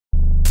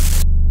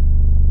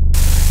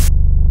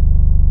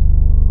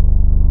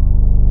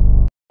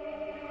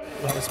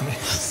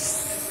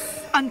That's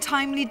me.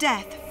 Untimely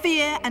death,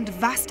 fear and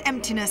vast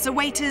emptiness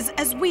await us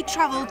as we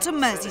travel to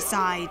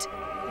Merseyside.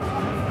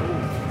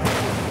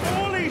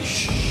 Holy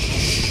shit!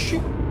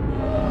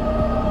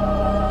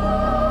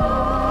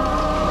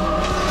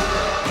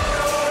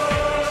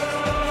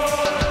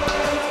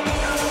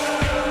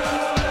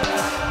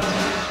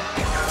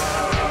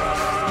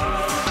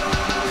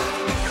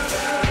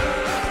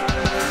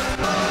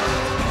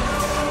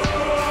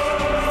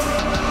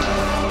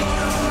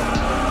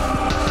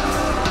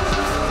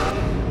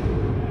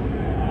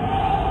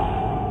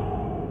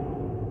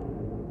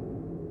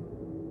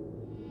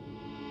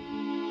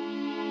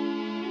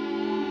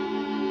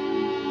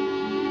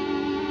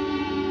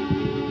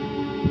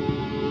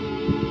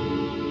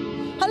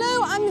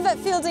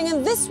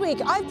 And this week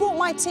I've brought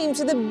my team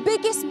to the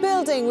biggest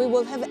building we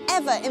will have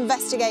ever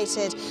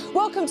investigated.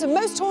 Welcome to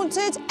Most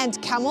Haunted and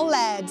Cammell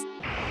Lairds.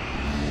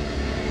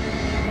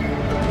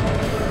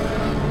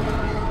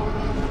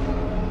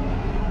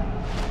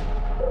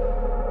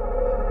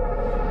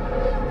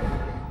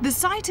 The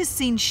site has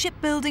seen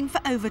shipbuilding for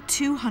over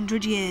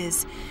 200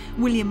 years.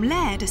 William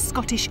Laird, a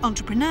Scottish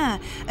entrepreneur,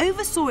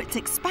 oversaw its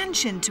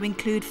expansion to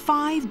include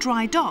 5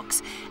 dry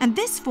docks, and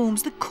this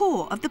forms the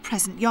core of the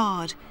present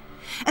yard.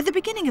 At the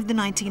beginning of the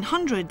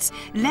 1900s,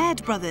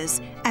 Laird Brothers,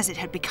 as it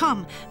had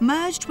become,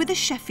 merged with a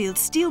Sheffield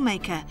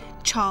steelmaker,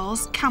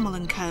 Charles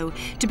Cammell & Co,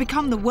 to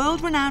become the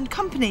world-renowned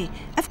company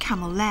of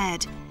Cammell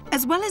Laird.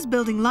 As well as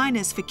building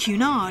liners for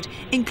Cunard,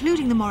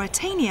 including the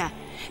Mauretania,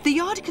 the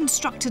yard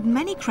constructed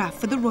many craft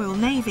for the Royal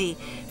Navy,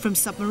 from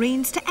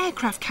submarines to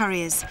aircraft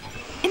carriers.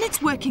 In its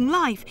working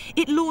life,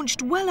 it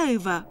launched well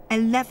over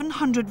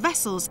 1,100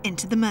 vessels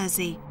into the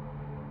Mersey.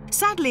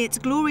 Sadly, its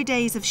glory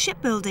days of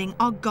shipbuilding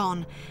are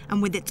gone,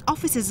 and with its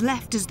officers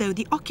left as though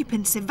the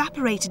occupants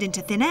evaporated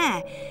into thin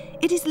air,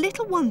 it is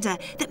little wonder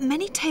that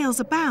many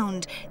tales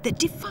abound that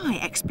defy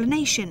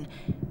explanation,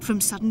 from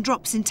sudden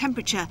drops in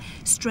temperature,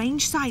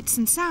 strange sights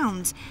and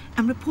sounds,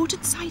 and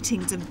reported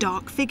sightings of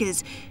dark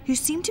figures who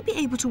seem to be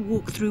able to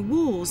walk through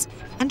walls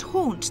and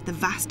haunt the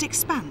vast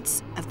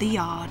expanse of the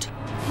yard.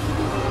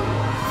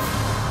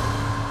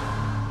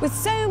 With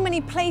so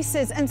many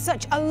places and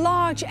such a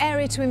large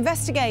area to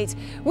investigate,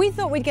 we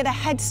thought we'd get a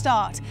head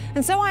start.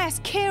 And so I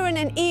asked Kieran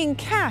and Ian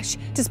Cash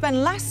to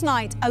spend last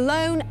night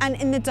alone and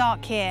in the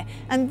dark here.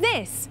 And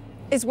this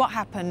is what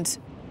happened.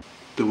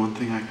 The one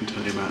thing I can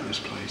tell you about this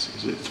place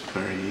is it's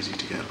very easy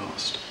to get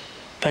lost.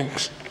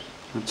 Thanks.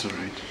 That's all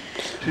right.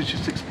 Should we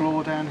just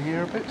explore down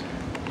here a bit?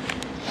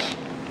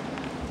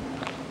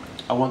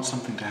 I want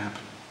something to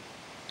happen,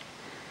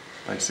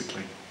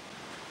 basically.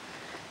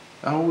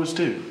 I always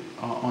do.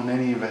 On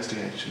any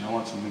investigation, I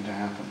want something to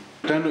happen.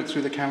 Don't look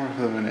through the camera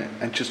for a minute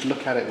and just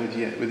look at it with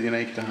your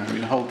naked eye. I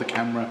mean, hold the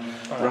camera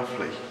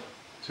roughly.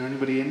 Is there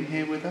anybody in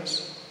here with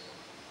us?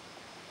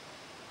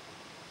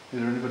 Is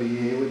there anybody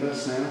here with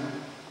us now?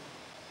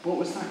 What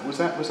was that? Was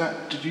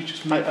that? Did you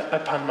just move? I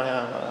panned my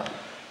arm like that.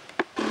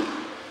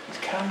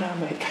 Just calm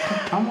down, mate.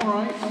 I'm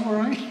all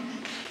right.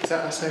 Is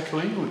that us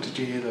echoing, or did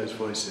you hear those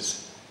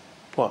voices?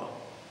 What?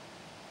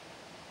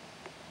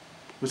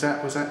 Was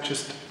that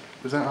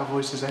our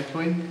voices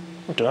echoing?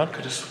 I don't know. I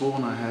could have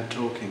sworn I heard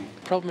talking.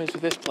 The problem is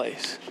with this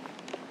place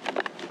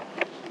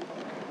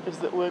is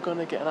that we're going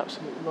to get an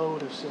absolute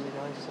load of silly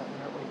noises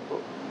happening, aren't we?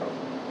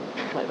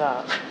 But like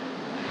that.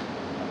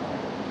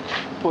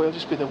 But it'll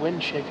just be the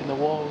wind shaking the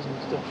walls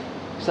and stuff.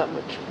 There's that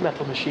much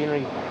metal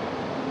machinery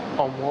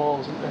on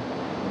walls, isn't there?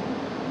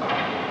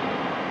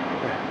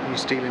 Yeah, are you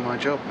stealing my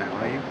job now,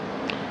 are you?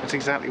 That's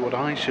exactly what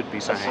I should be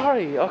saying.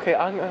 Sorry, okay,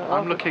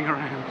 I'm looking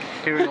around,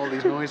 hearing all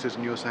these noises,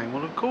 and you're saying,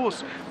 well, of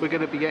course, we're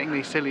going to be getting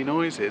these silly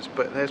noises,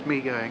 but there's me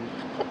going,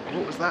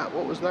 what was that?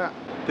 What was that?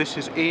 This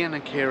is Ian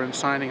and Kieran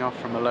signing off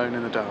from Alone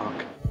in the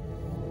Dark.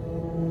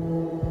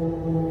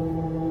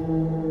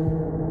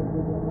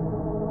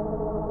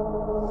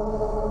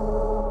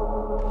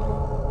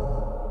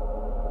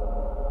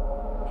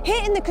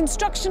 Here in the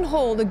construction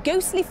hall, the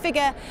ghostly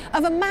figure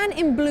of a man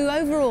in blue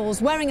overalls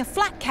wearing a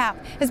flat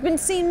cap has been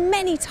seen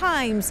many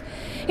times.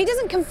 He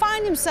doesn't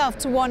confine himself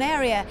to one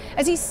area,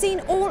 as he's seen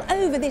all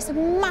over this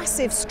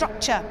massive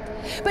structure.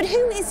 But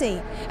who is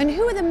he, and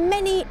who are the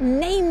many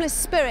nameless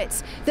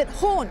spirits that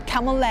haunt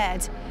Cammell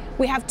Laird?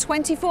 We have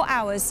 24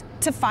 hours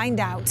to find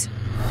out.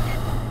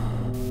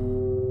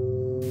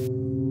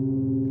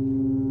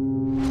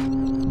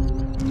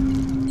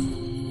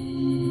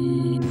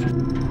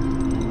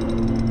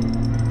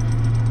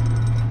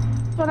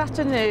 One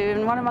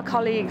afternoon, one of my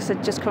colleagues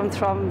had just come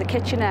from the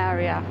kitchen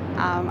area,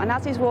 and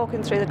as he's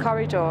walking through the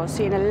corridor,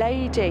 seeing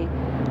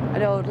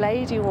an old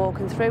lady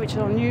walking through, which is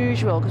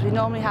unusual because we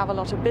normally have a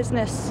lot of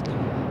business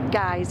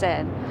guys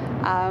in.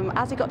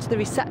 As he got to the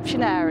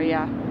reception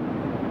area,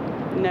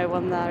 no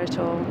one there at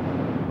all.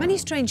 Many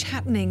strange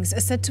happenings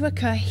are said to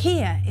occur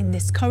here in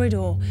this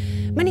corridor.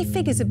 Many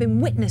figures have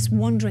been witnessed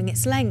wandering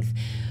its length,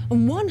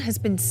 and one has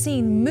been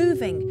seen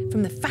moving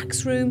from the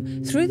fax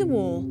room through the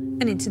wall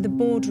and into the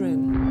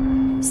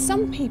boardroom.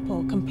 Some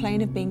people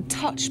complain of being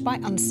touched by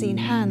unseen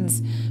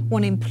hands.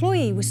 One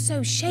employee was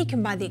so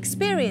shaken by the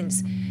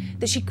experience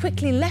that she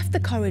quickly left the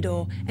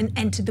corridor and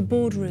entered the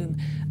boardroom,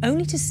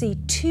 only to see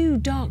two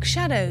dark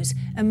shadows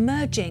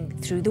emerging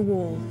through the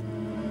wall.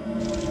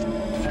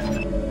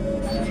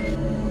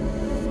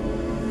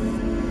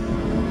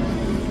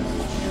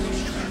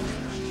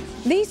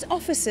 These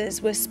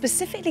offices were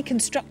specifically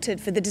constructed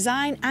for the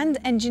design and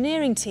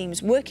engineering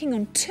teams working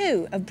on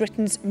two of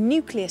Britain's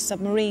nuclear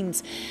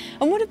submarines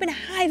and would have been a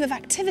hive of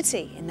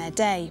activity in their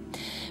day.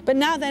 But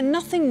now they're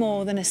nothing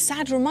more than a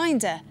sad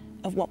reminder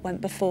of what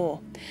went before.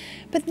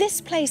 But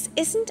this place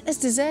isn't as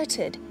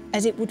deserted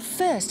as it would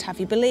first have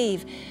you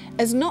believe,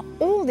 as not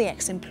all the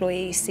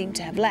ex-employees seem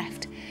to have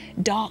left.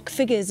 Dark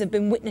figures have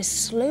been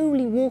witnessed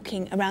slowly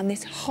walking around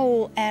this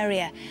whole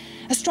area.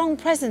 A strong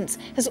presence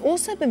has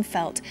also been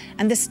felt,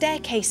 and the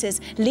staircases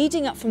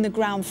leading up from the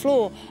ground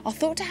floor are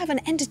thought to have an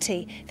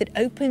entity that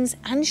opens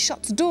and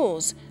shuts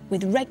doors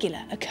with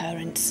regular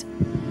occurrence.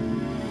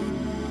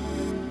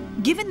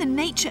 Given the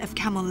nature of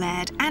Cammell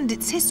Laird and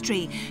its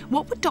history,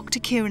 what would Dr.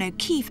 Kieran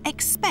O'Keefe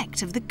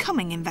expect of the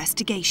coming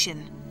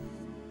investigation?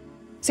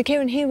 So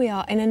Kieran, here we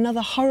are in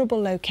another horrible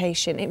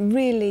location. It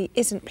really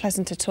isn't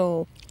pleasant at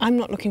all. I'm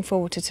not looking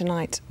forward to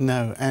tonight.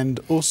 No, and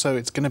also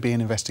it's going to be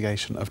an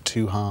investigation of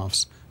two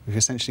halves. We've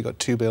essentially got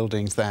two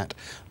buildings that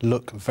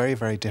look very,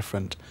 very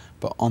different,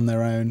 but on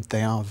their own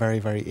they are very,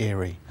 very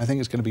eerie. I think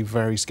it's going to be a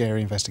very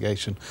scary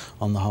investigation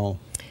on the whole.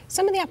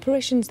 Some of the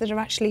apparitions that are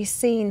actually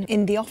seen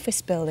in the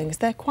office buildings,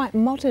 they're quite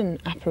modern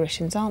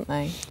apparitions, aren't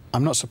they?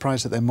 I'm not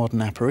surprised that they're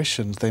modern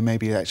apparitions. They may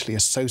be actually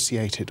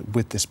associated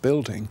with this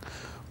building.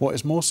 What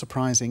is more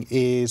surprising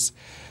is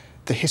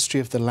the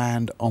history of the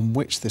land on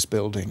which this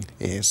building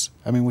is.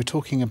 I mean, we're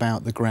talking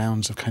about the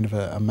grounds of kind of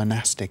a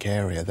monastic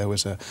area. There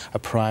was a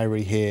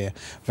priory here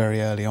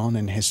very early on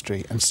in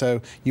history, and so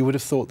you would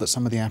have thought that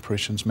some of the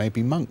apparitions may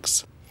be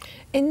monks.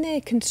 In the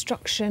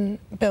construction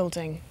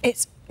building,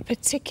 it's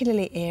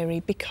particularly eerie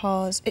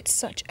because it's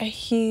such a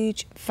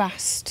huge,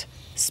 vast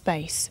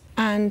space,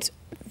 and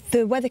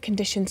the weather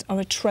conditions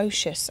are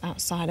atrocious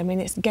outside. I mean,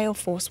 it's gale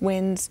force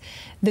winds,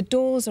 the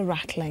doors are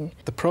rattling.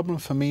 The problem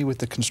for me with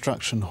the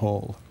construction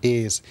hall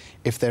is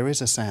if there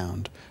is a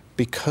sound,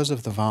 because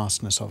of the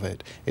vastness of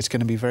it, it's going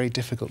to be very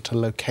difficult to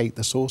locate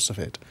the source of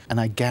it. And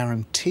I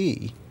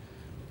guarantee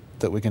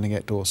that we're going to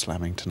get door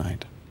slamming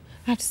tonight.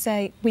 I have to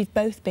say, we've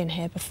both been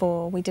here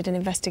before. We did an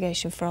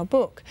investigation for our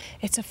book.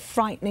 It's a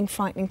frightening,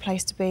 frightening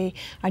place to be.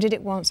 I did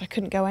it once, I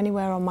couldn't go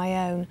anywhere on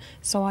my own,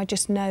 so I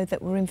just know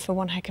that we're in for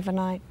one heck of a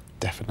night.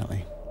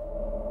 Definitely.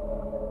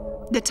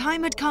 The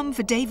time had come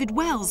for David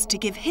Wells to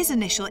give his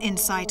initial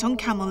insight on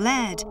Cammell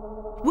Laird.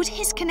 Would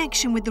his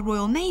connection with the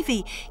Royal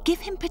Navy give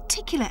him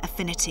particular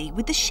affinity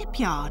with the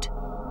shipyard?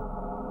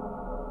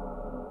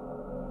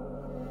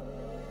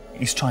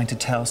 He's trying to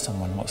tell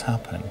someone what's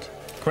happened.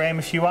 Graham,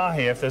 if you are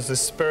here, if there's a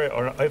spirit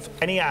or if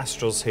any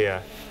astrals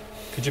here,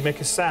 could you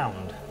make a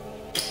sound?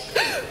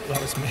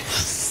 That was me.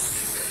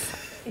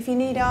 If you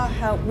need our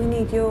help, we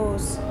need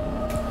yours.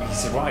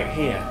 He's right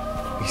here.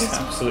 He's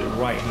absolutely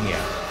right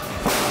here.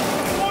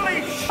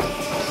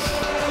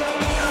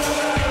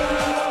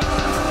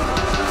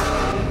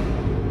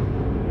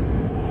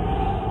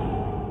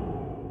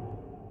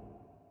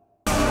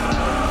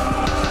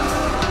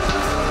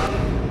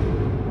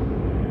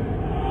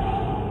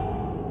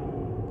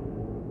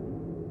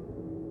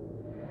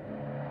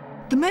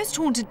 The Most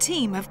Haunted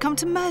team have come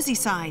to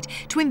Merseyside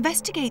to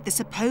investigate the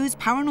supposed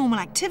paranormal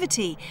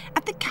activity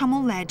at the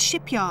Cammell Lairds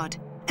shipyard.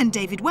 And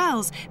David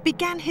Wells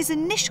began his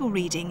initial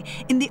reading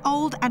in the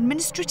old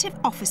administrative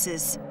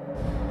offices.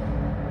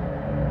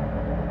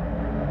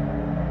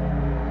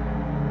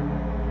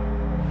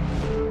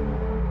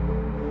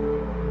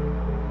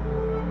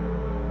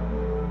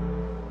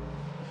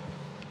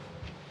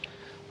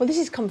 Well, this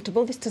is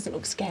comfortable. This doesn't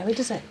look scary,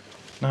 does it?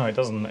 No, it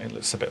doesn't. It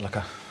looks a bit like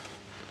a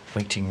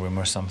waiting room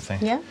or something.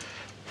 Yeah?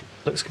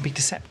 Looks can be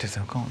deceptive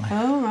though, can't they?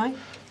 Oh, right.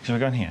 Shall we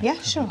go in here? Yeah,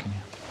 sure.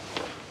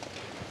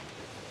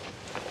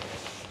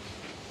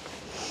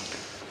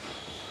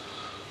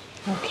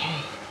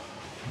 OK.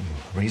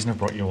 The reason I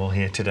brought you all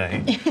here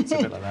today, it's a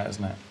bit like that,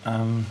 isn't it?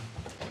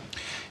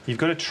 You've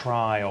got to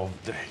try,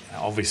 the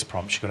obvious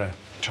prompts, you've got to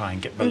try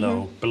and get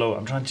below.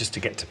 I'm trying just to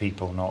get to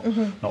people,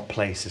 not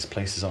places.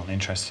 Places aren't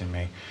interesting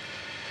me.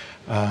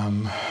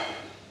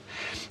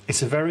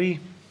 It's a very...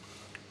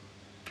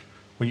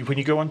 When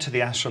you go onto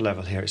the astral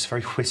level here, it's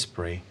very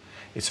whispery.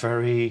 It's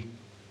very,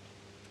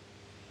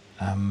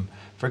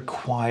 very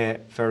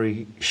quiet,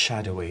 very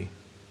shadowy.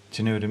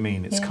 Do you know what I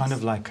mean? It's kind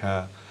of like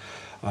a...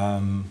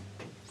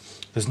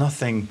 there's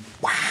nothing...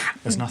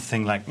 There's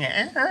nothing like...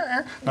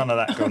 None of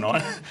that going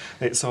on.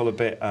 It's all a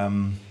bit...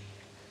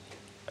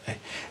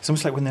 it's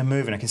almost like when they're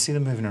moving, I can see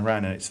them moving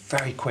around and it's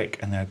very quick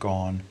and they're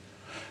gone.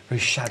 Very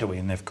shadowy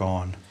and they've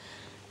gone.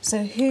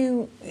 So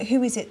who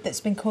is it that's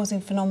been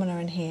causing phenomena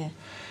in here?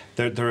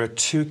 There are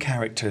two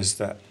characters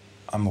that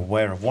I'm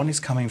aware of. One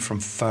is coming from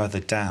further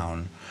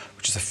down,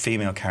 which is a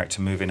female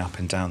character moving up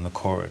and down the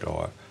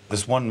corridor.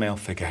 There's one male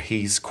figure.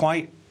 He's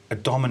quite a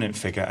dominant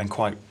figure and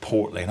quite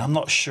portly, and I'm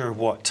not sure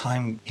what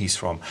time he's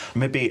from.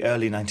 Maybe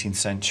early 19th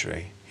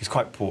century. He's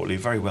quite portly,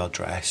 very well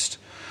dressed.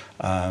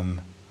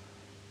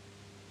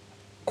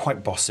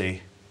 quite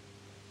bossy.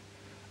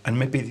 And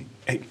maybe,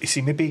 you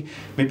see,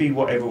 maybe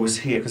whatever was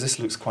here, because this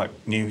looks quite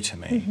new to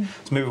me,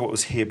 so maybe what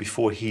was here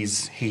before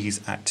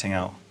he's acting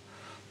out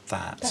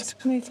that. Let's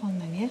move on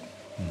then, yeah?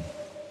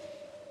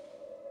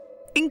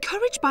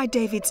 Encouraged by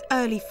David's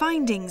early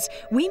findings,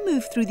 we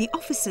move through the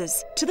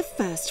offices to the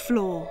first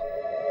floor.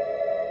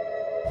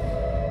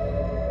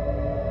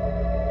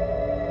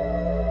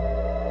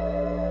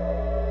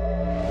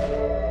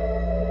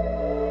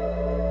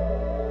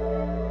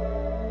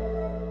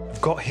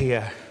 I've got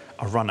here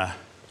a runner.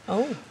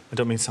 Oh. I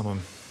don't mean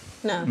someone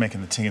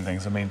making the tea and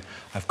things. I mean,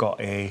 I've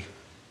got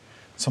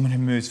someone who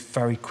moves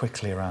very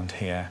quickly around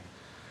here.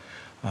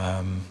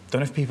 Don't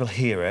know if people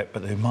hear it,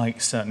 but they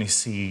might certainly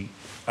see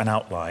an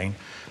outline.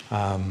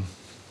 I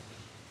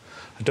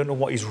don't know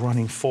what he's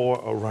running for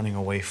or running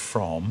away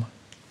from.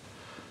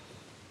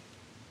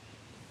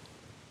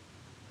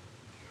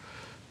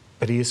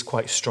 But he is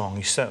quite strong.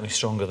 He's certainly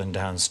stronger than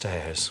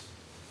downstairs.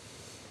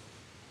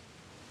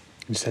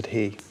 You said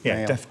he?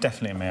 Yeah,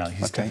 definitely a male.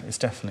 It's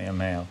definitely a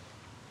male.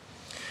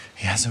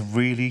 He has a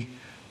really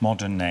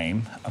modern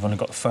name. I've only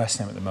got the first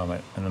name at the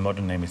moment, and the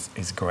modern name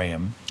is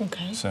Graham.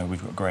 Okay. So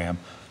we've got Graham.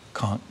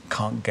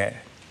 Can't get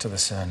to the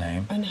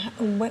surname.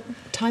 And what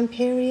time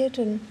period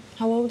and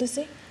how old is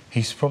he?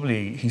 He's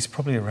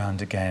probably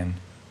around again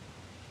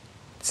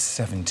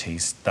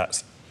 70s.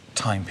 That's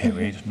time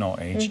period,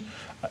 not age.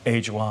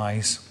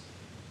 Age-wise,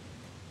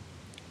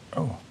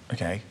 oh,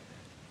 okay,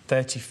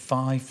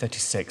 35,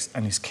 36,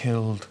 and he's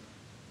killed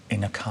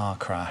in a car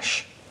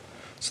crash.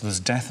 So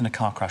there's death in a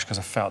car crash because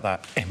I felt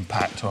that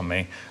impact on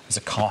me as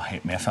a car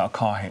hit me. I felt a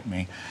car hit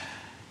me.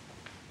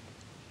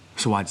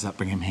 So why does that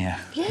bring him here?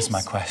 Yes. Is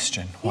my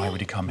question. Why would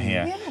he come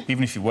here? Yeah.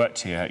 Even if he worked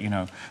here, you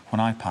know, when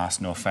I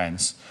pass, no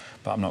offence,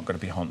 but I'm not going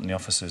to be haunting the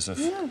offices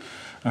of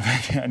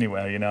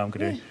anywhere, you know, I'm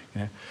going to,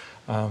 you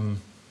know.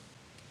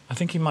 I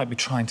think he might be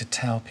trying to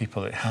tell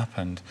people it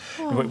happened.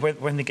 Oh.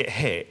 When they get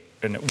hit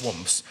and it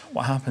whumps,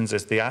 what happens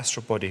is the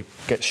astral body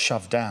gets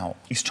shoved out.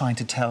 He's trying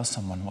to tell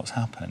someone what's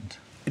happened.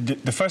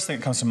 The first thing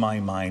that comes to my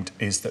mind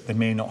is that they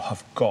may not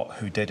have got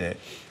who did it.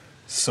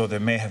 So there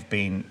may have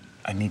been,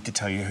 I need to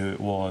tell you who it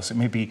was. It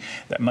may be,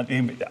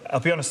 I'll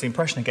be honest, the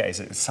impression I get is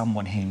it's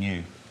someone he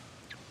knew.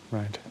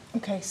 Right.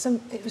 OK,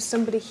 it was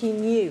somebody he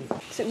knew.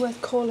 Is it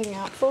worth calling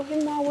out for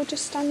him while we're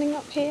just standing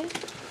up here?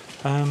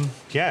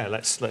 Yeah,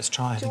 let's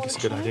try. I think it's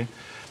a good idea.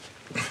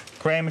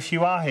 Graham, if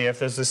you are here, if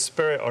there's a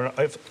spirit or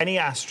if any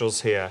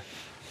astrals here,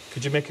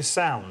 could you make a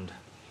sound?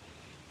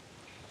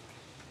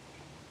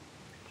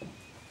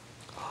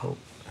 Oh,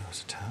 there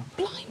was a tap.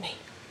 Blimey.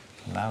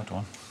 A loud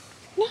one.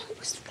 No, it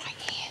was right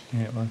here.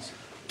 Yeah, it was.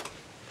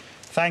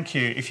 Thank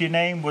you. If your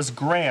name was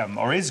Graham,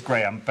 or is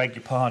Graham, beg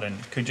your pardon,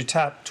 could you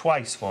tap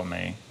twice for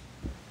me?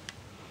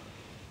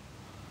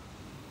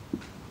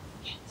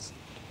 Yes.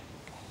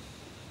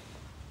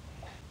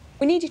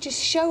 We need you to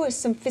show us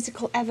some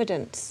physical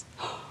evidence.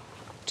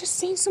 Just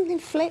seen something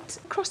flit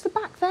across the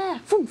back there.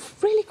 Vroom,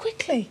 really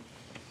quickly.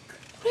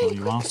 Really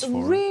Well, you asked for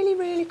it. Really,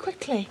 really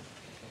quickly.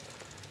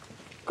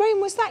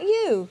 Graham, was that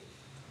you?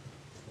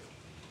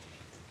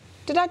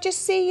 Did I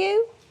just see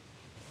you?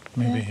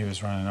 Maybe he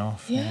was running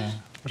off. Yeah.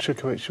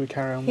 Should we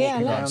carry on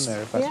walking around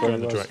there if that's where In he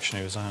the was? direction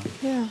he was at.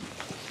 Yeah.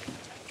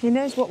 He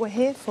knows what we're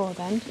here for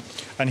then.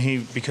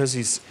 And because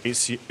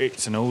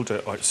it's an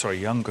older,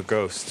 younger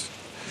ghost,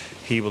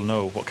 he will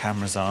know what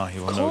cameras are. He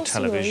will know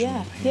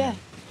television. Yeah.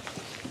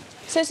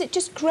 So is it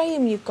just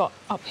Graham you've got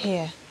up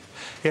here?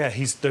 Yeah,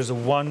 there's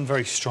one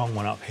very strong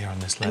one up here on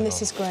this level. And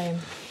this is Graham.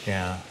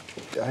 Yeah.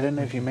 I don't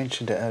know if you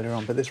mentioned it earlier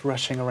on, but this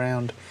rushing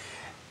around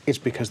is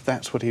because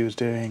that's what he was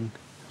doing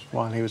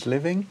while he was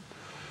living,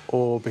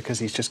 or because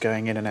he's just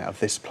going in and out of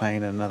this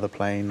plane and another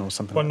plane or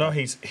something. Well, like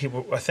no,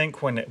 that? I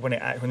think when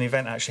the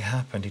event actually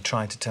happened, he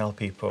tried to tell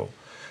people.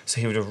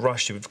 So he would have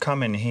rushed. He would have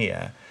come in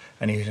here,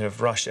 and he would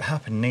have rushed. It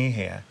happened near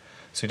here,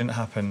 so it didn't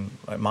happen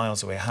like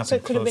miles away. It happened so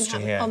it could have close to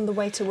been here. on the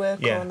way to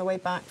work or on the way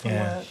back from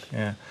work.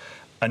 Yeah.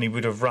 And he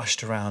would have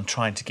rushed around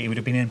trying to get. He would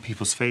have been in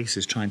people's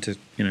faces trying to,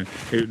 you know.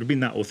 It would have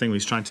been that whole thing where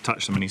he's trying to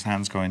touch them and his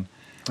hands going.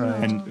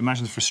 Right. And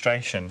imagine the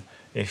frustration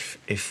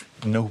if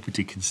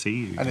nobody can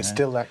see you. And it's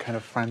still that kind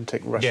of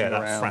frantic rushing around. Yeah,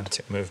 that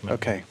frantic movement.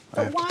 Okay, I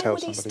But have why to tell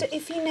would somebody.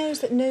 if he knows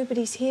that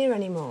nobody's here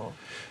anymore,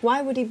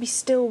 why would he be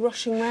still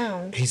rushing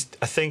round?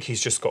 I think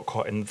he's just got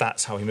caught, and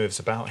that's how he moves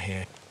about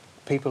here.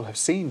 People have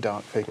seen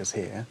dark figures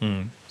here,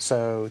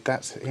 so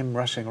that's him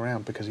rushing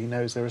around because he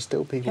knows there are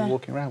still people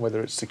walking around,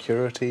 whether it's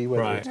security,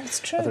 whether it's That's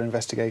true. other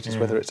investigators,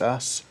 whether it's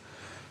us.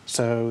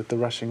 So the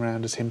rushing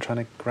around is him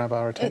trying to grab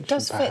our attention. It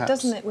does perhaps. fit,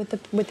 doesn't it,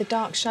 with the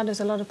dark shadows?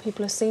 A lot of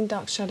people have seen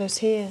dark shadows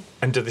here.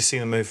 And do they see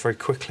them move very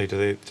quickly?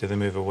 Do they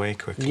move away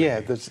quickly?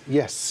 Yeah,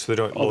 yes. So they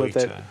don't Although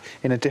loiter. they're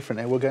in a different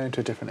area. We'll go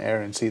into a different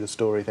area and see the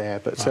story there,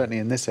 but certainly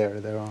in this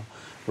area there are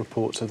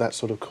reports of that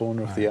sort of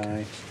corner of the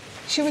eye.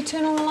 Should we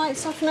turn all the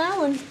lights off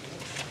now and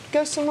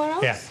go somewhere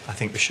else? Yeah, I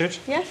think we should.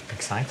 Yeah.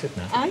 Excited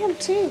now. I am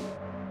too.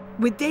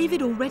 With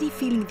David already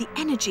feeling the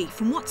energy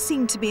from what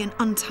seemed to be an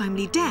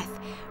untimely death,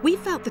 we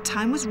felt the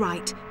time was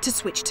right to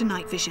switch to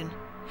night vision.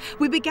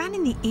 We began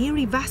in the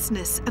eerie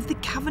vastness of the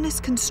cavernous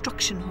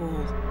construction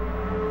hall.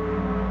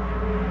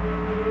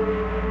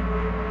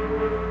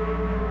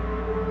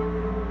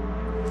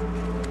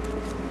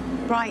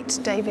 Right,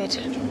 David.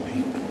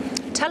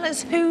 Tell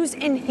us who's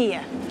in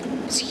here.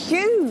 It's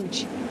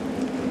huge.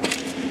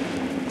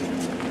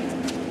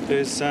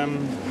 There's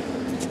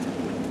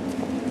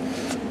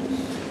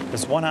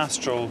one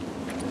astral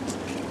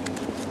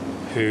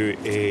who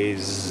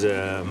is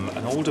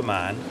an older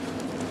man.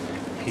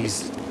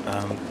 He's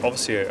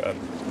obviously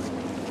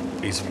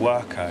he's a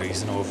worker.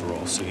 He's in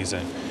overalls, so he's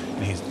in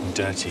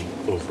dirty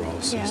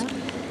overalls. So Yeah.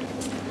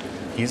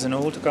 he's an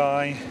older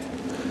guy,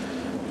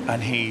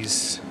 and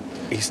he's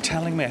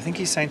telling me. I think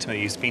he's saying to me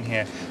he's been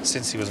here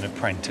since he was an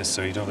apprentice.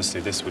 So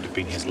obviously this would have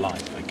been his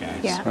life, I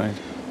guess. Yeah. Right.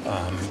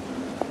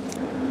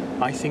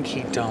 I think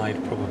he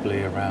died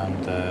probably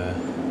around the.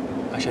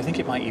 Actually, I think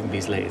it might even be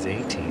as late as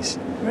 80s.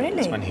 Really?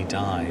 That's when he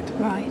died.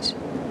 Right.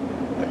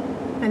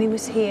 And he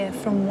was here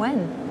from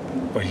when?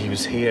 Well, he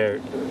was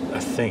here, I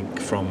think,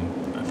 from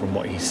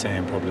what he's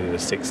saying, probably the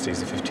 60s,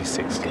 the 50s,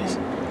 60s.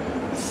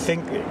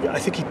 Okay. I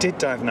think he did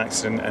die of an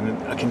accident,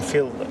 and I can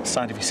feel the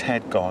side of his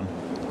head gone.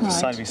 The Right.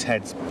 side of his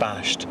head's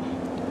bashed.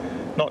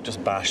 Not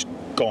just bashed,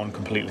 gone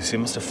completely. So he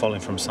must have fallen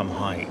from some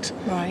height.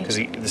 Right. Because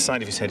the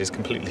side of his head is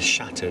completely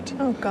shattered.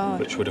 Oh, God.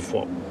 Which would have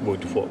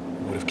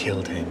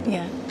killed him.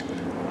 Yeah.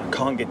 I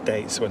can't get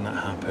dates when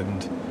that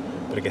happened,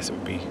 but I guess it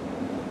would be.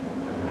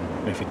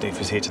 If he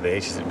was here to the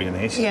 80s, it'd be in the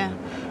 80s. Yeah.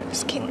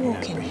 Just keep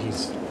walking. But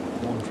he's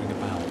wandering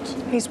about.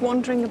 He's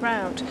wandering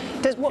about.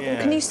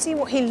 Yeah. Can you see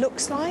what he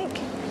looks like?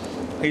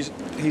 He's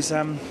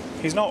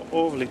not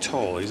overly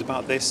tall. He's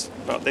about this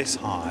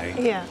high.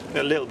 Yeah.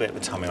 A little bit of a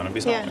tummy on him,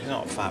 but Yeah. he's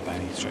not fat by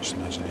any stretch of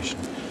the imagination.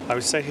 I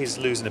would say he's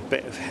losing a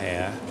bit of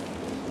hair.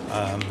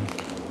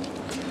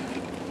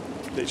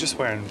 He's just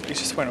wearing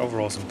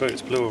overalls and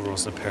boots, blue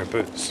overalls and a pair of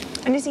boots.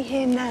 And is he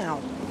here now?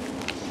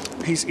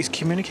 He's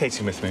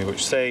communicating with me,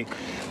 which say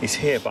he's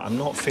here, but I'm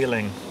not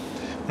feeling.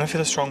 When I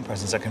feel a strong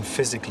presence, I can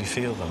physically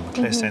feel them. A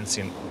clear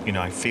sensing,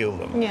 I feel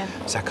them. Yeah.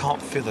 So I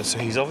can't feel that. So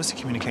he's obviously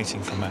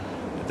communicating from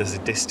there's a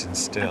distance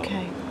still.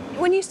 Okay.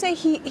 When you say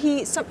he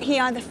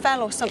either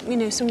fell or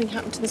something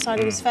happened to the side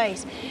of his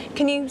face,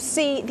 can you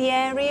see the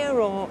area,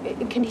 or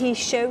can he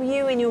show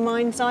you in your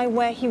mind's eye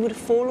where he would have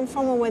fallen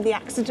from, or where the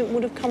accident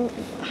would have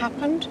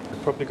happened?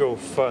 I'd probably go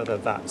further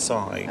that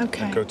side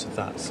Okay. and go to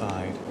that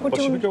side. What Or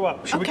do should you we go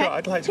up? Should we Okay. go?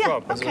 I'd like to Yeah, go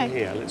up as okay. we're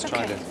here. Let's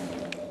try Okay. this.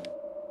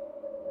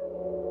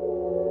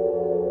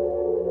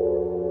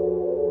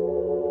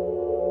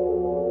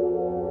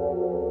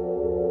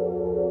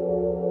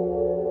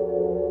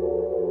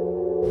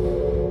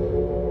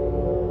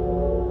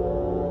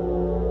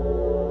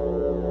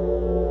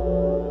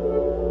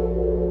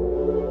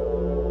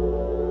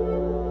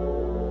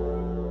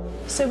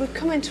 So we've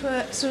come into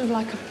a sort of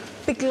like a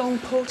big long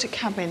porter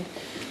cabin,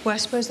 where I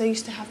suppose they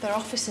used to have their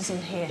offices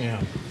in here.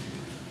 Yeah.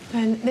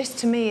 And this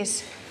to me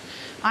is,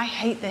 I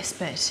hate this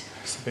bit.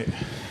 It's a bit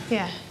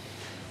Yeah,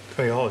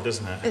 very odd,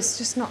 isn't it? it's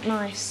just not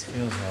nice.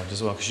 Feels odd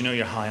as well, because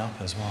you're high up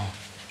as well.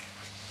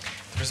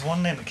 There's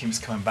one name that keeps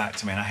coming back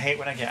to me, and I hate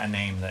when I get a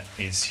name that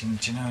is, do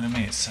you know what I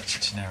mean? It's such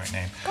a generic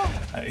name.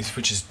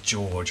 Which is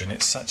George, and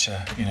it's such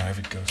a,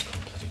 every ghost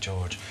called bloody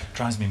George.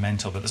 Drives me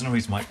mental, but there's no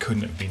reason why it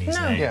couldn't have been his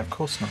No. name. Yeah, of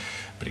course not.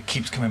 But it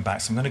keeps coming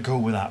back, so I'm going to go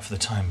with that for the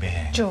time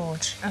being.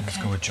 George, Let's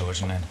okay. go with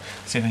George, and then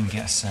see if I can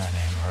get a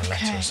surname or a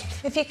letter or something.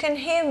 If you can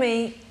hear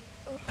me,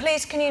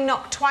 please can you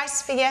knock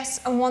twice for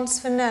yes and once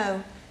for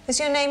no? Is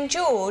your name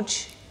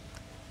George?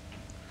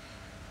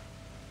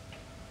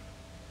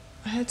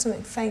 I heard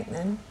something faint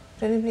then.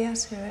 Did anybody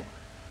else hear it?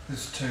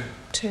 There's two.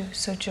 Two,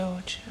 so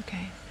George,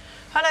 okay.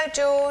 Hello,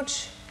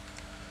 George.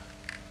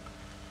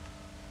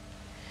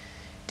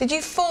 Did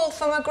you fall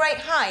from a great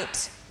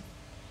height?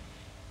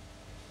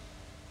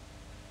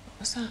 What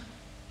was that?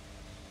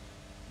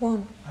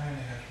 One. I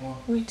only had one.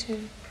 Me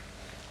too.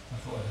 I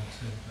thought I had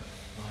two,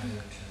 but I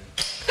had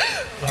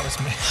two. That was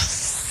me.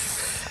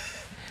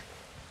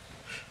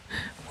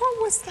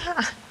 What was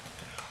that?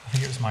 I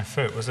think it was my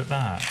foot. Was it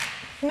that?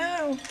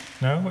 No,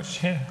 No? What did you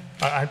hear?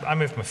 I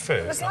moved my foot.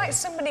 it was like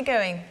somebody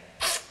going,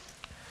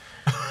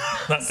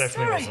 That definitely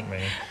Sorry. wasn't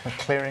me. They're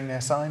clearing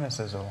their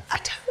sinuses or. I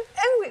don't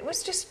know, it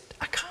was just,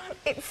 I can't,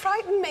 it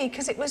frightened me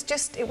because it was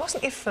just, it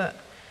wasn't your foot.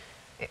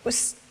 It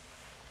was,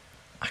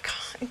 I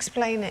can't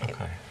explain it.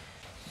 Okay.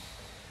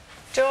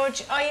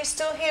 George, are you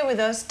still here with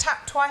us?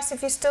 Tap twice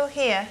if you're still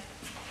here.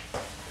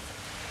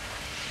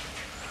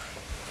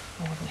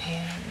 I wasn't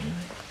here.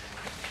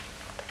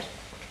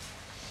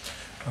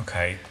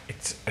 Okay,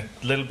 it's a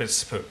little bit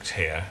spooked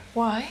here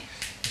Why?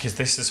 because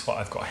this is what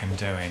I've got him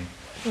doing.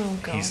 Oh,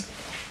 God.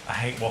 I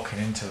hate walking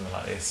into him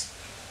like this.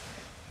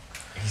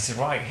 He's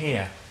right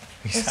here.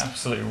 He's Is he?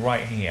 absolutely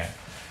right here,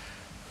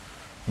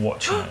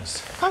 watching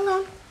us. Hang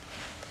on.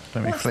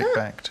 Let me What's flick that?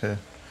 back to.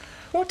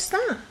 What's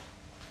that?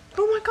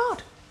 Oh, my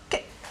God.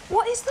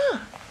 What is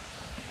that?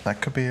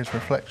 That could be his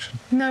reflection.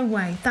 No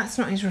way. That's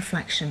not his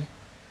reflection.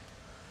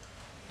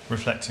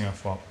 Reflecting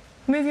off what?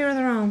 Move your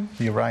other arm.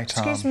 Your right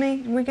arm. Excuse me,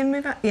 we're going to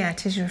move out? Yeah,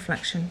 it is your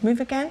reflection.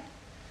 Move again.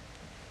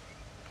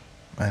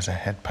 There's a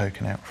head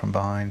poking out from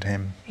behind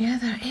him. Yeah,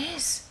 there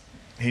is.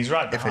 He's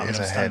right If behind it is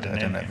him, a head, standing I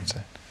don't near know him. if it's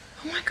a...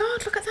 Oh my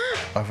God, look at that.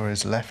 Over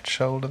his left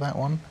shoulder, that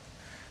one.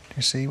 Do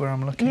you see where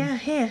I'm looking? Yeah,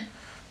 here.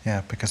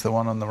 Yeah, because the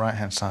one on the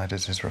right-hand side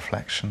is his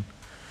reflection.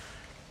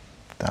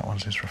 That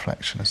one's his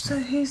reflection, isn't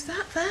it? So who's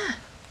that there?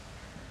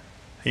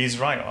 He's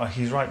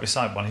right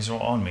beside one. He's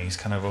right on me. He's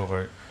kind of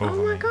over Oh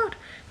my me. God.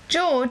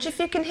 George, if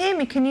you can hear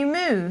me, can you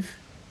move?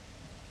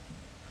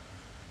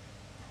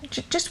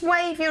 Just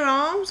wave your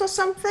arms or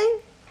something.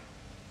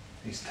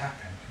 He's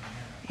tapping.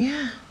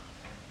 Yeah.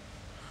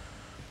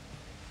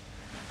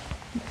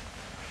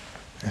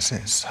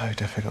 It's so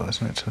difficult,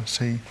 isn't it, to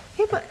see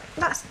Yeah, but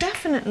that's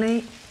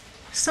definitely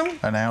something.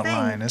 an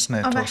outline, isn't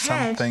it? Of Or a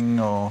head something,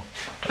 or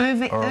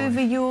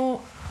over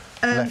your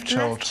left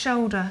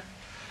shoulder.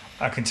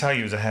 I can tell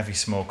you he's a heavy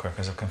smoker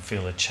because I can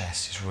feel the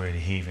chest is really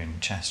heaving,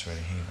 chest really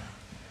heaving.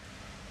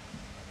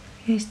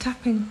 He's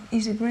tapping,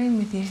 he's agreeing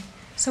with you.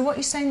 So what are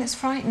you saying that's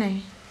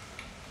frightening?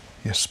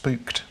 you're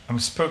spooked. I'm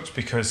spooked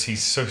because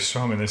he's so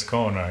strong in this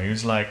corner. He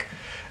was like,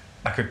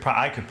 I could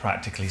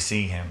practically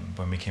see him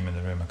when we came in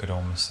the room. I could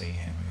almost see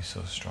him. He was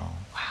so strong.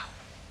 Wow.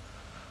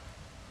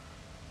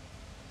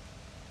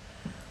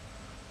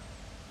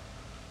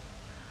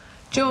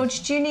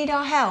 George, do you need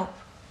our help?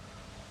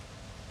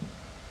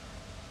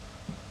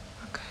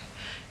 Okay.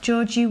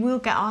 George, you will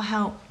get our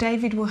help.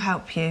 David will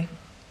help you.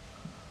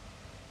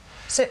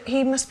 So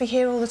he must be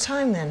here all the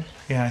time then?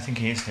 Yeah, I think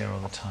he is here all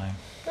the time.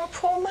 Oh,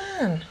 poor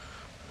man.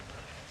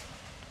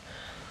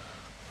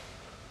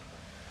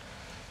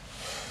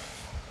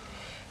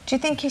 Do you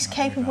think he's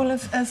capable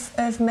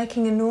of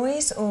making a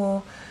noise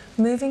or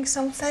moving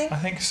something? I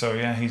think so,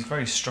 yeah. He's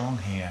very strong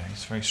here.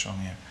 He's very strong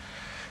here.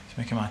 He's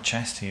making my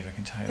chest heave, I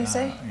can tell you Is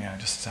that. he? Yeah,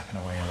 just stepping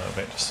away a little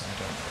bit just so I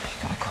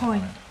don't... Got a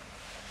coin.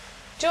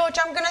 George,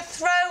 I'm going to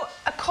throw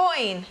a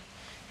coin.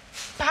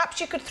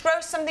 Perhaps you could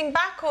throw something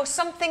back or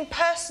something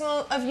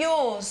personal of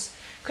yours.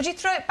 Could you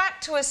throw it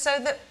back to us so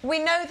that we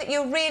know that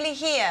you're really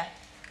here?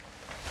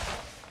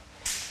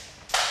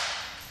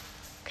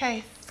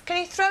 Okay, can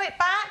you throw it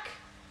back?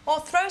 Or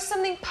throw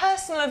something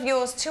personal of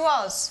yours to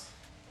us?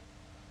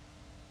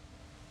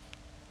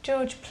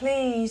 George,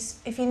 please,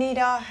 if you need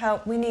our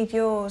help, we need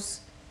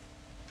yours.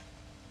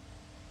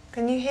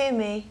 Can you hear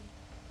me?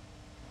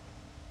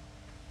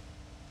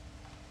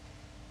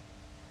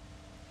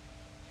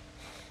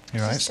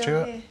 You right, Still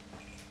Stuart? here?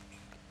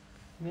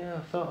 Yeah, I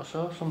thought I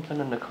saw something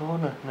in the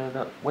corner near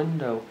that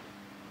window.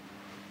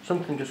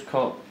 Something just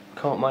caught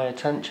my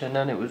attention,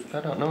 and it was,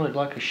 I don't know,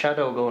 like a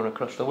shadow going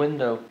across the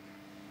window.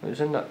 It was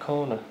in that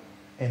corner.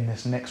 In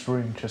this next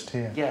room, just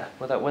here? Yeah,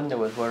 well, that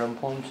window is where I'm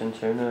pointing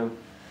to now.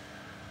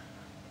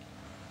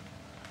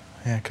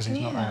 Yeah, because he's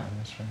not Yeah. out in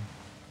this room.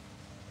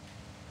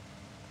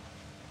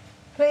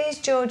 Please,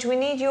 George, we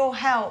need your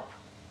help.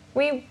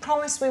 We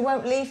promise we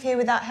won't leave here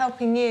without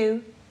helping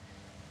you.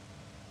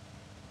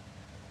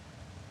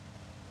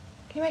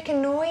 Can you make a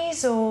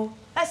noise or...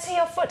 Let's hear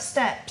your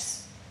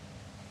footsteps.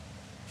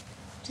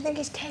 Do you think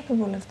he's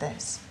capable of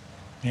this?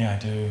 Yeah, I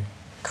do.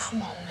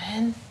 Come on,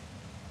 then.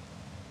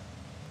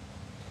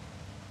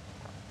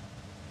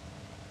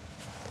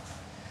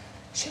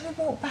 Shall we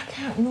walk back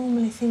out?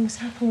 Normally things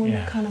happen when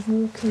Yeah. we're kind of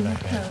walking Good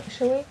back idea. out.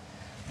 Shall we? Yeah,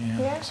 Yeah?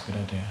 that's a good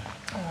idea.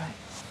 All right.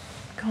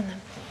 Go on,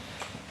 then.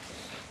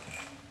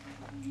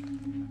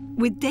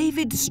 With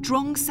David's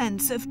strong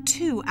sense of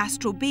two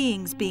astral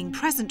beings being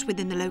present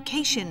within the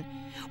location,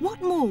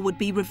 what more would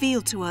be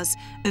revealed to us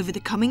over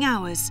the coming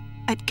hours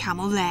at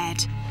Cammell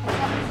Laird?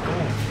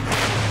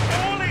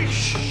 Holy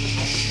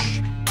sh!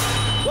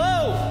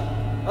 Whoa!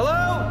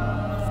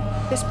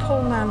 Hello? This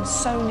poor man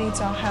so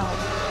needs our help.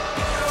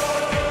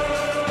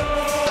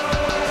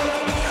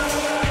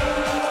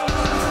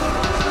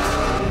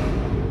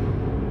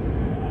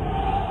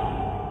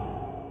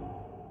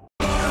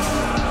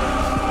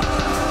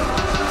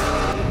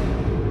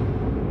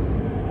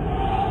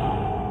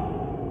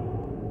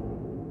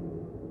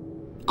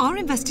 Our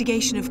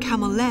investigation of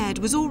Cammell Laird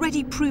was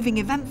already proving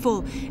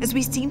eventful, as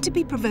we seemed to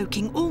be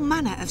provoking all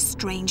manner of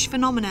strange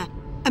phenomena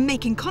and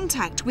making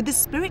contact with the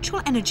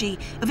spiritual energy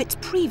of its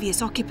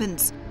previous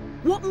occupants.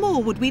 What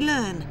more would we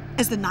learn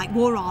as the night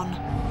wore on?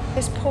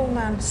 This poor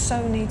man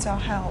so needs our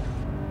help.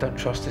 Don't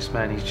trust this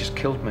man, he's just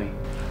killed me.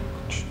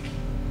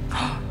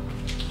 Oh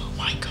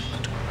my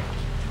God.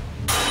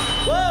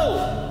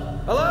 Whoa!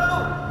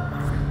 Hello?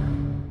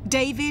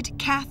 David,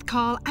 Kath,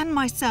 Carl and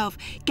myself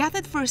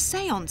gathered for a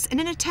séance in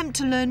an attempt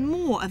to learn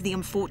more of the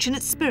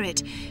unfortunate spirit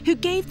who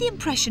gave the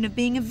impression of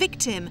being a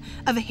victim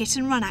of a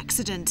hit-and-run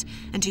accident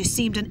and who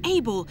seemed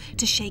unable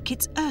to shake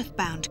its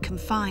earthbound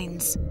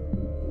confines.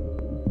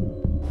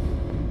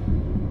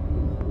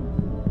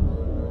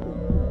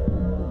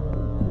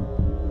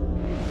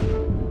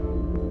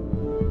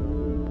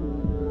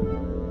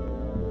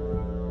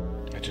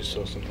 I just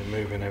saw something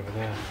moving over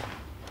there.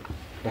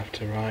 Left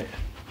to right.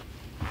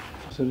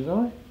 So did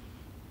I.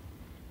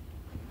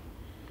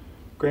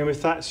 Graham,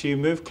 if that's you,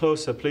 move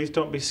closer. Please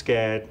don't be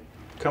scared.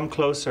 Come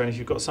closer, and if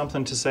you've got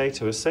something to say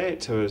to us, say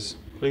it to us.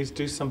 Please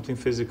do something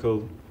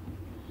physical,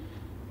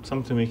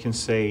 something we can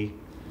see.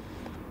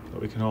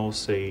 but we can all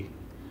see.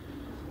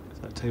 Is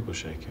that table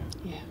shaking?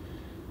 Yeah.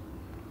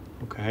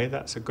 Okay,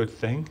 that's a good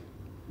thing.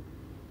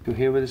 If you're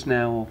here with us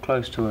now or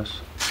close to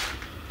us,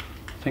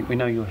 I think we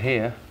know you're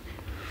here.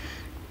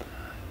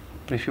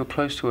 But if you're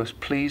close to us,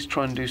 please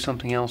try and do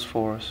something else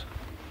for us.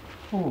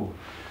 Oh.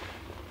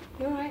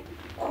 You all right?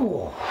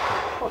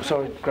 Oh.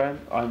 Sorry, Graham.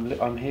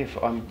 I'm here.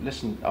 I'm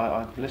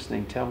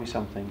listening. Tell me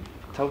something.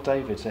 Tell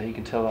David so he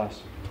can tell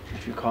us.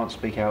 If you can't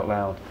speak out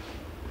loud.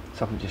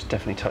 Something just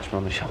definitely touched me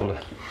on the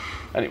shoulder,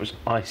 and it was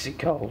icy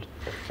cold.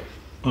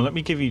 Well, let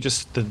me give you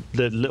just the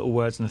little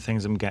words and the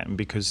things I'm getting,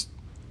 because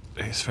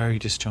it's very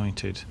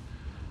disjointed.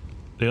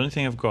 The only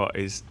thing I've got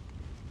is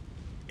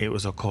it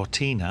was a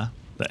cortina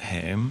that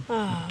hit him.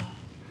 Oh.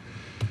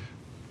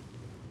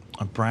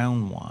 A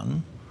brown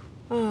one.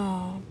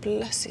 Oh,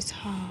 bless his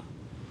heart.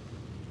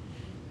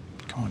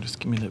 Come on, just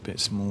give me a little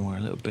bit more, a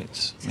little bit.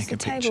 Is make the a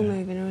picture. table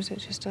moving, or is it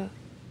just a...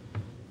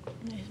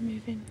 It's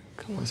moving.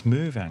 Come on. It's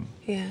moving.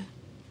 Yeah.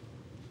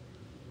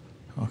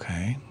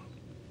 Okay.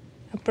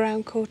 A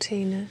brown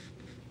cortina.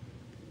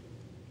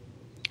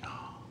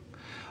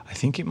 I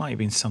think it might have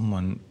been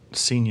someone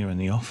senior in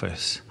the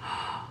office.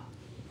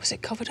 Was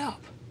it covered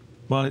up?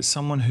 Well, it's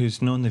someone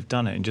who's known they've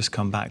done it and just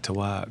come back to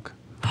work.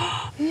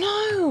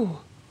 No!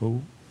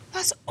 Oh.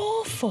 That's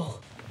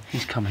awful.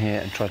 He's come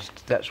here and tried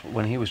to... That's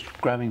when he was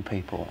grabbing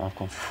people. I've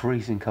gone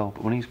freezing cold.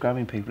 But when he's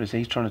grabbing people,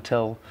 he's trying to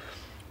tell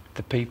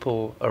the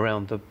people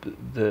around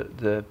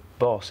the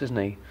boss, isn't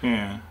he?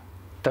 Yeah.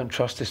 Don't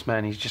trust this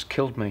man. He's just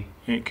killed me.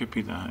 It could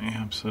be that. Yeah,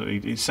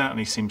 absolutely. It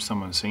certainly seems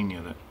someone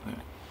senior that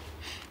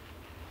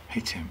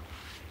hit him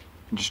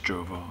and just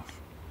drove off.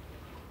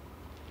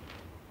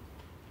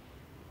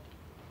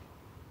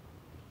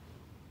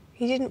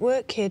 You didn't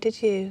work here,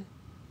 did you?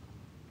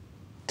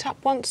 Tap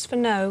once for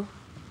no.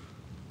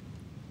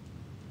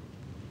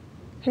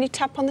 Can you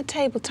tap on the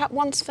table? Tap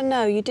once for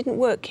no. You didn't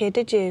work here,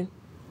 did you?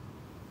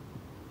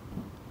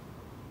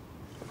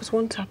 There was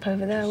one tap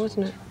over there,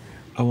 wasn't it?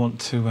 I want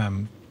to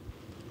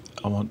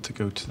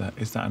go to that.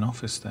 Is that an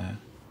office there?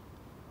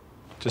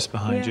 Just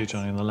behind you, Yes.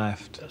 Johnny, on the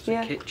left. That's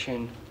Yeah. the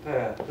kitchen.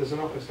 There, there's an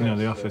office You know,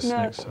 the office No.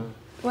 next to it.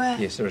 Where?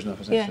 Yes, there is an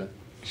office Yeah. next to it.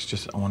 It's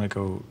just, I want to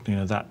go, you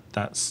know,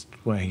 that's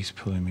where he's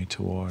pulling me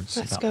towards.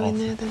 Let's that go in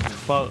office. there then.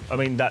 Well, I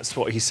mean, that's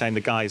what he's saying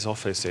the guy's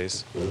office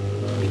is.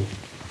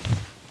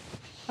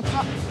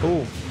 Apart...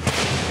 Oh.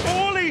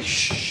 Holy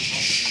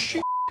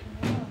shit!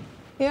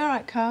 You all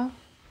right, Carl?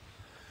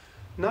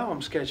 No,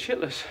 I'm scared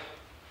shitless.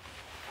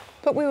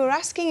 But we were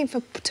asking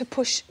him to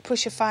push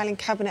a filing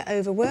cabinet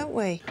over, weren't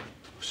we?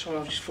 Sorry,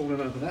 I've just fallen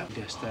over that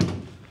desk there.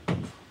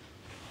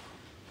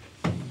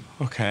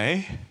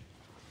 Okay.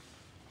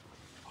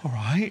 All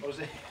right.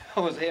 I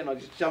was here and I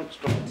just jumped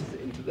straight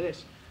into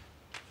this.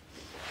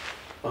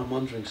 I'm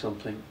wondering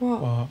something.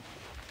 What? Well,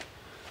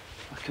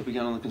 I could be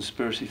going on the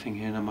conspiracy thing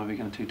here and I might be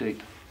going too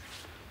deep.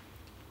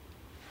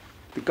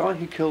 The guy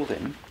who killed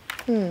him,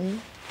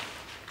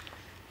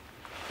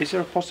 is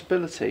there a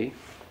possibility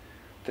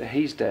that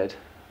he's dead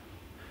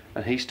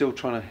and he's still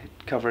trying to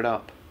cover it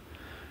up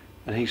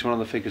and he's one of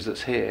the figures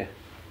that's here?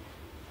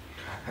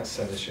 That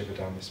sent a shiver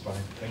down my spine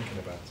thinking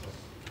about it.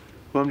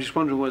 Well, I'm just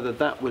wondering whether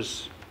that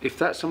was... If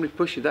that's somebody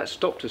pushed you, that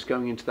stopped us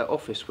going into that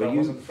office where That you...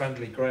 wasn't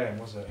friendly Graham,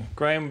 was it?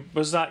 Graham,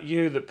 was that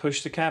you that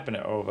pushed the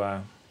cabinet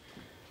over?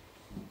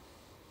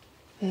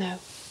 No.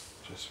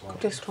 Just one.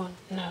 Just one.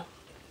 No.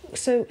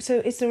 So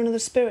is there another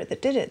spirit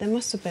that did it? There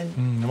must have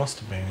been. There must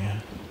have been, yeah.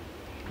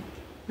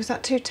 Was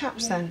that 2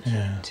 taps then?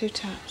 Yeah. 2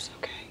 taps,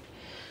 OK.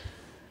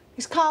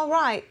 Is Carl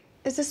right?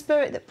 Is the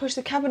spirit that pushed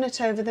the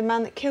cabinet over the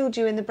man that killed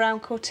you in the brown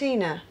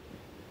cortina?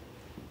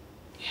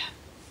 Yeah.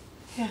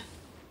 Yeah.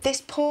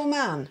 This poor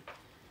man.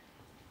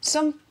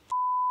 Some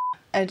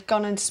had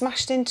gone and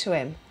smashed into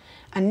him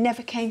and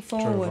never came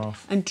forward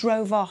off. and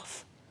drove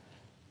off.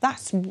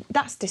 That's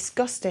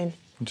disgusting.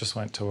 Just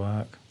went to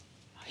work.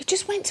 He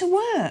just went to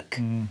work.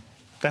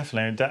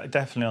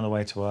 Definitely on the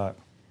way to work.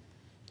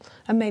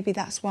 And maybe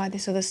that's why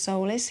this other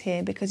soul is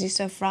here, because he's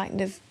so frightened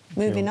of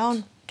moving Guilt.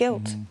 on.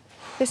 Guilt.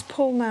 This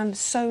poor man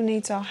so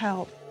needs our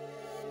help.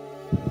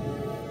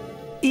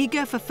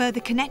 Eager for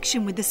further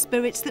connection with the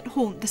spirits that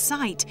haunt the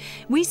site,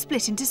 we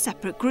split into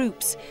separate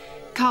groups.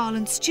 Carl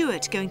and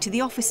Stuart going to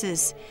the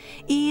offices,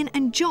 Ian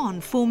and John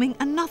forming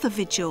another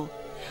vigil,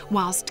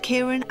 whilst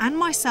Kieran and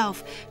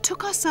myself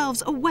took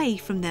ourselves away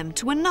from them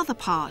to another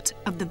part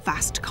of the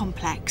vast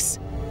complex.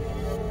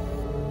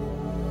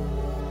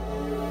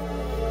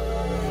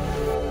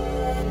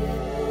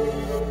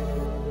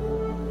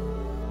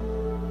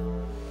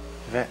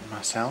 Yvette and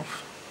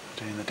myself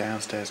are doing the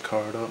downstairs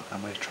corridor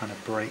and we're trying to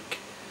break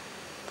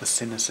the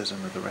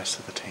cynicism of the rest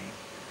of the team.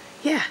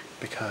 Yeah.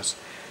 Because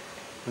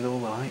with all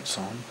the lights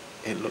on,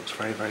 it looks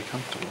very, very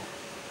comfortable.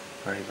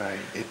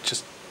 It's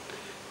just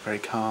very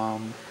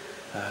calm.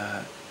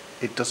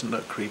 It doesn't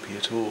look creepy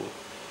at all.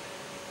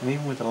 And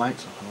even with the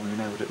lights on, we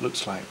know what it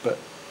looks like, but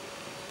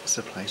it's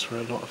a place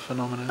where a lot of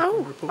phenomena are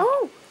reported.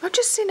 Oh, I've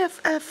just seen a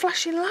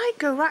flashing light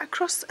go right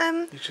across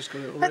You've just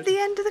got it at already. the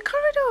end of the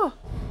corridor.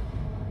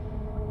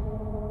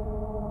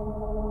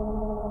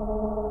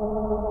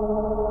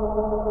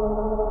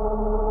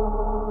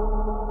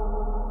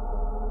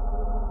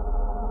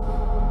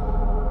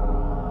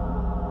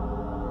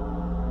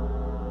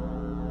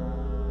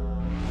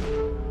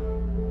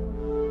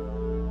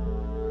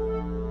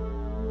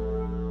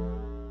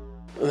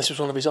 this was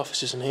one of his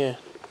offices in here.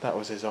 That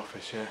was his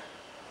office, yeah.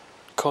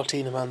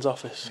 Cortina man's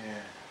office. Yeah.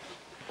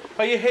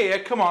 Are you here?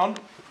 Come on.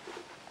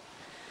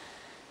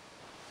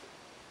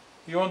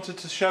 You wanted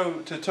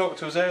to talk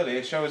to us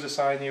earlier, show us a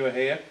sign you were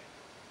here.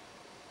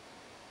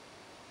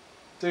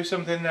 Do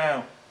something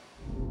now.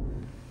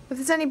 If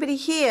there's anybody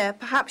here,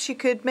 perhaps you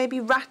could maybe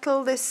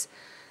rattle this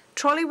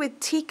trolley with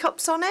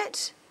teacups on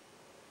it.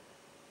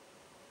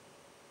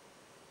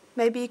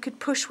 Maybe you could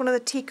push one of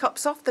the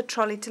teacups off the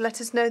trolley to let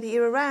us know that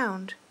you're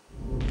around.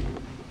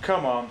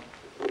 Come on.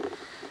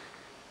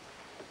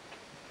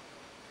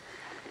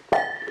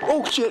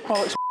 Oh shit!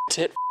 Oh, it's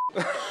tit.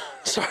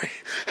 Sorry.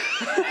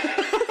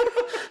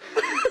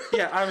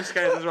 Yeah, I'm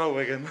scared as well,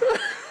 Wigan.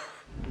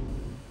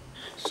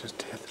 It's just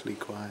deathly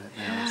quiet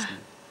now, isn't it?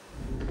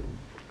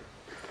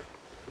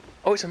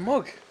 Oh, it's a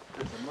mug.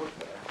 There's a mug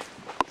there.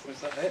 Was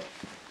that it?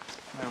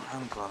 No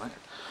handle on it.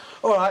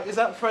 Alright, is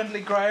that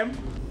friendly, Graham?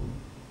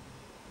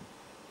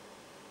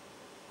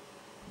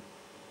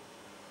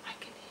 I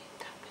can hear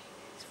tapping.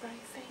 It's very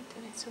faint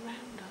and it's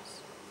around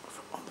us.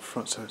 On the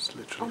front, so it's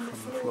literally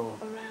from the floor.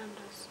 Around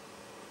us.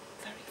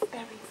 Very,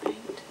 very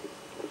faint.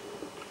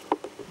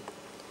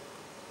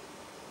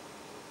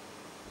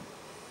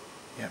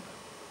 Yep.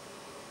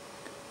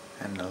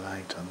 And the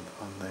light on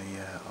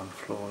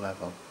floor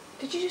level.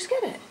 Did you just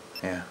get it?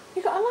 Yeah.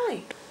 You got a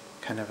light?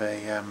 Kind of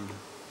a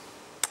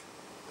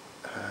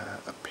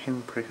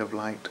pinprick of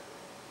light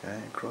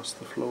going across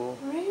the floor.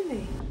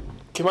 Really?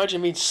 Can you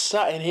imagine me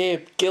sat in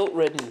here,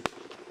 guilt-ridden?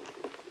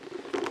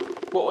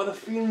 What were the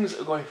feelings that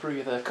were going through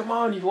you there? Come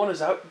on, you want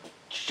us out?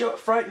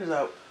 Frighten us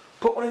out.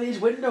 Put one of these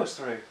windows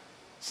through.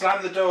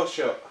 Slam the door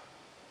shut.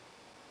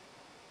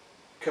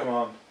 Come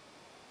on.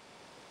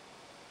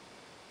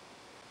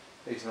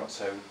 He's not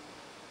so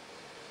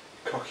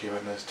cocky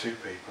when there's two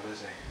people,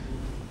 is he?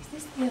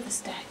 Is this the other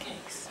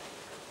staircase?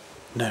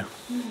 No.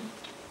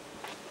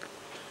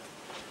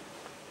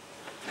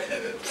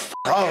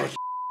 Oh,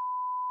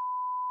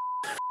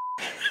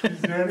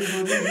 is there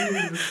anybody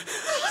here?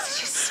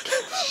 Just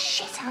scared the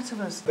shit out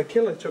of us. The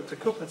killer chucked a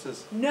cup at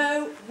us.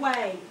 No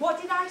way.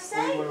 What did I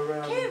say? We were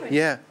around. Kieran?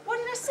 Yeah. What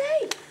did I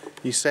say?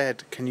 You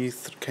said, can you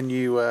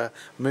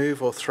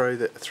move or throw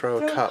a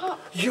cup?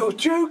 You're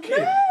joking.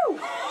 No.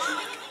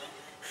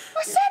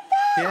 I said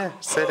that. Yeah,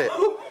 said it.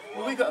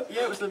 Well,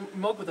 it was the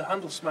mug with the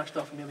handle smashed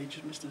off and nearly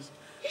just missed us.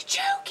 You're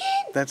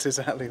joking. That's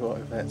exactly what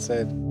Yvette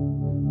said.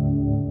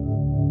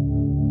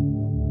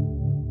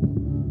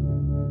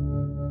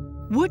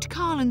 Would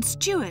Carl and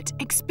Stuart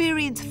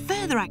experience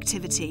further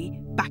activity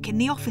back in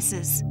the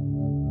offices?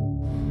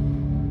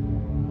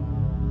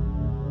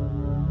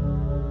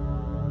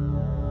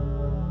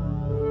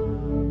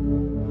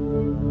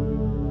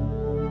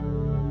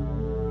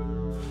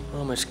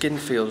 Oh, my skin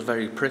feels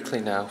very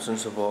prickly now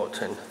since I've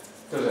walked in.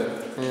 Does it?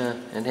 Yeah,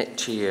 and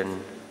itchy,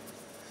 and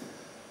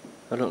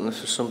I don't know if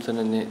there's something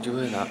in it. Do you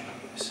hear that?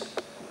 Is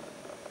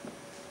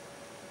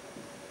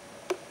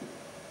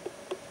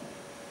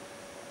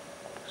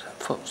that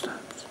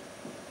footsteps?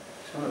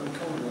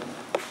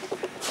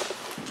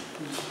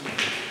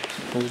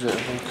 Who's it?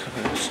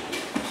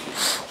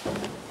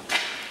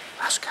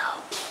 Let's go.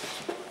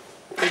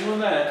 Anyone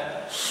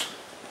there?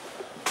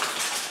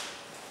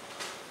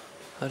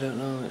 I don't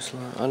know. It's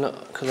like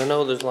because I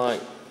know there's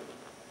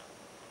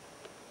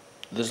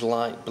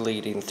light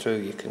bleeding through.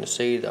 You can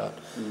see that,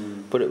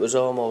 but it was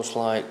almost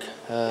like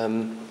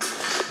can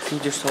you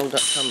just hold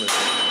that camera?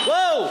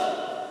 Whoa!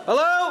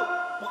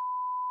 Hello!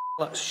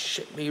 That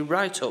shit me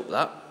right up.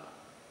 That.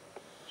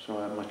 So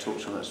I had my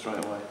torch on that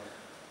straight away.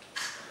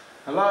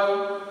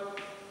 Hello?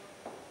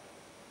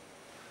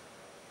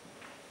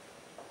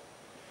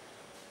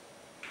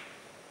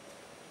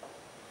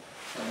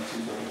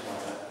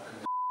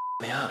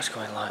 My heart's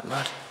going like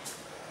mad.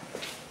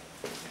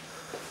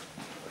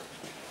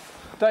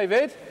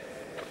 David?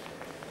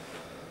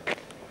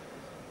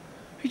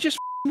 He just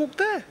walked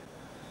there.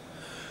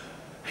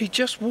 He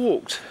just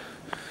walked.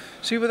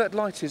 See where that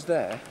light is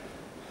there?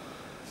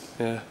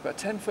 Yeah. About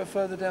 10 foot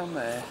further down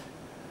there.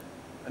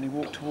 And he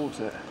walked towards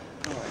it.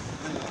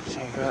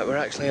 Right, we're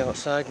actually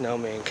outside now,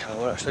 me and Cal.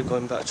 We're actually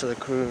going back to the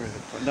crew room.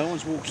 But no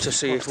one's walked to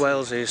see if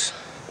Wells is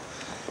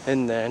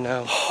in there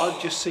now. I've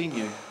just seen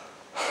you.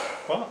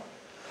 What?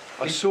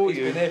 I saw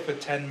you. He's been here for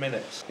 10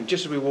 minutes. And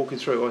just as we were walking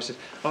through, I said,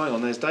 oh, hang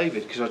on, there's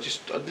David, because I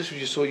literally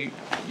just saw you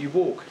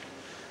walk.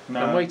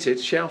 No. And waited,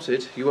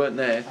 shouted, you weren't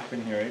there. I've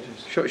been here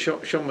ages.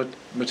 Shot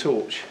my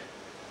torch.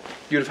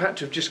 You'd have had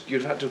to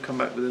have come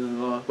back within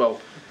the last,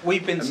 well,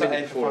 we've been sat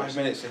here for 5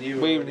 minutes and you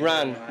were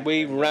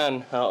we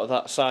ran out of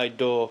that side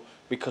door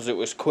because it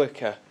was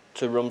quicker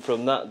to run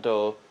from that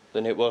door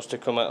than it was to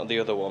come out of the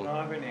other one. No,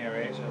 I've been here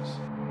ages.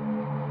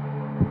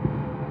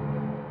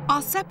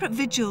 Our separate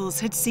vigils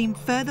had seen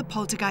further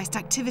poltergeist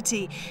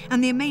activity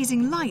and the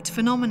amazing light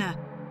phenomena.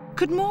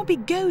 Could more be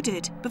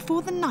goaded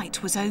before the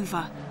night was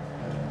over?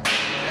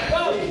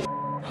 Oh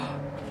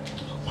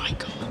my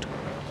God.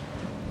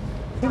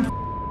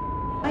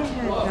 I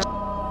heard that.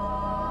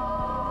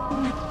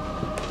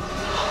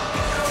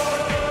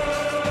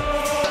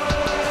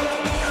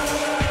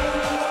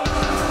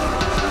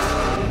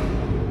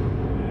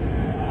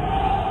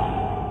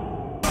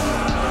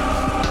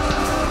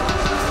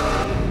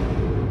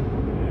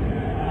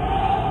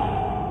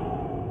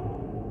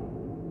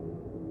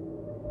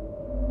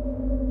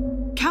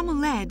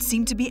 basement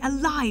seemed to be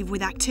alive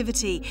with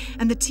activity,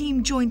 and the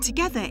team joined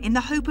together in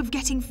the hope of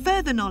getting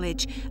further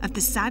knowledge of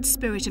the sad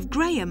spirit of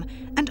Graham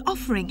and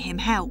offering him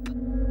help.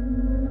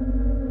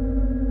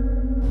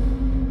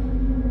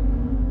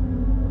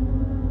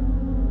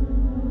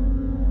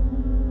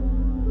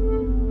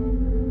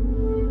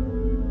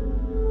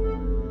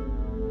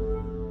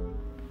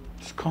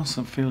 Just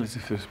constant feel as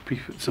if there's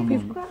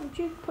someone. Would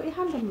you put your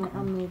hand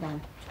on me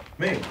then?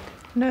 Me?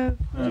 No.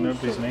 No,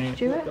 nobody's near.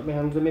 Do it? Got my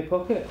hands in my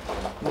pocket.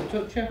 Did you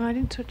touch it? I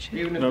didn't touch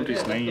it.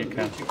 Nobody's near you,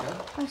 Cam.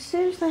 I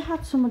seriously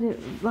had somebody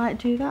like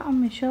do that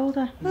on my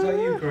shoulder. Is that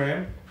you,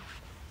 Graham?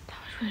 That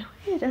was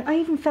really weird. I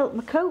even felt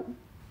my coat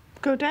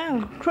Go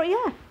down.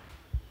 Yeah.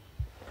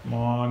 Come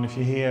on, if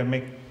you're here,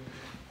 make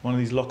one of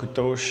these locker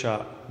doors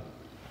shut.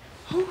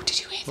 Oh, did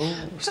you hear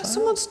that? Was that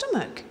someone's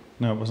stomach?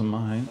 No, it wasn't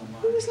mine.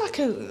 It was like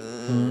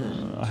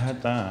a... I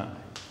had that.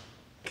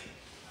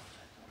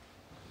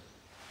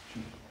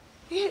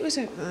 Yeah, it was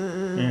a...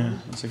 Yeah,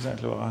 that's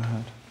exactly what I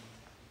had.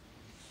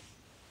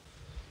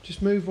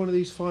 Just move one of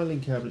these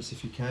filing cabinets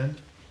if you can.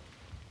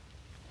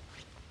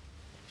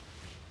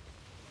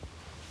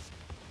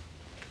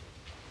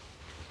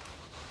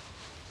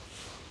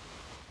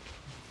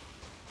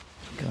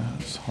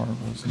 That's horrible,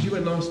 isn't Because you it?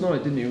 went last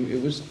night, didn't you?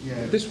 It was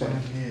this way.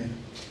 Here.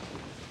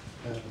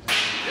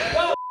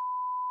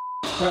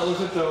 That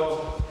was a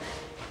door.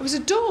 It was a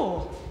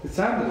door. It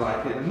sounded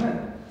like it, didn't it?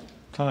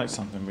 Kind of like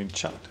something being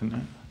chucked, isn't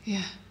it?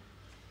 Yeah.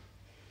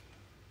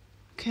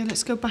 Okay,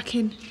 let's go back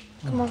in.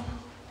 Come on.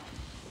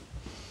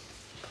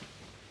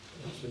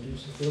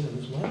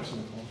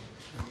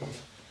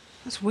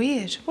 That's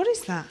weird. What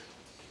is that?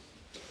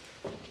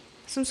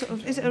 Some sort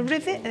of... Is it a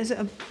rivet? Is it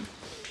a...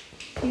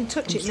 You can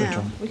touch it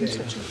now. We can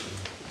touch it.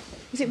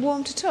 Is it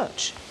warm to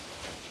touch?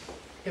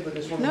 Yeah, but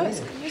there's one No,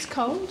 there. it's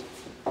cold.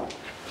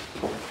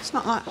 It's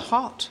not like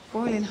hot,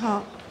 boiling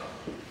hot.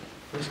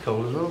 It's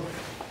cold as well.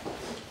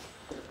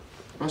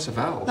 That's a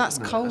valve. That's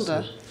isn't it?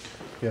 colder.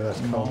 Yeah, that's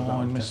cold. Oh,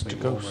 I missed a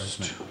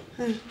ghost.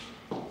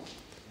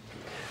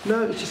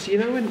 No, it's just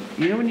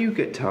when you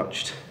get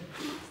touched,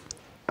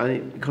 and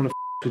it kind of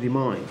with your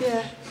mind.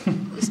 Yeah,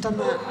 it's done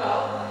that.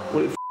 Well,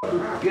 it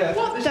yeah.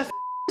 What the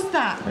was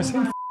that?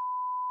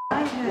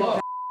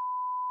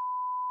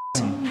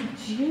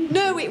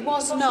 No, it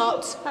was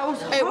not. That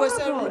was It was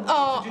a... horrible.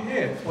 Oh, Did you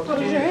hear? What What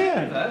did you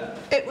hear?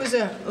 it was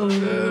a... I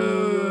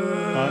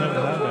never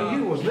heard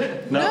You wasn't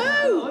it? No!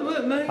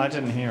 it. I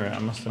didn't hear it. I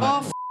must have.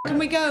 Oh, can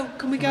we go?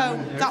 Can we go?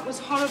 That was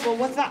horrible.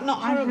 Was that not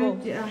horrible?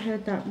 I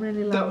heard that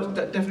really loud.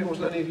 That definitely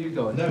wasn't any of you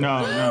guys. No,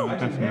 no, I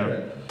didn't hear definitely.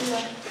 it.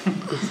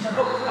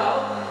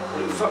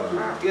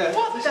 Yeah.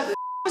 What the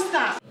was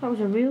that? That was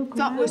a real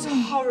That was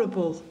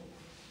horrible.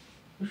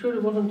 You sure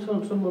it wasn't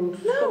someone's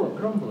stomach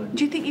grumbling?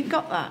 Do you think you've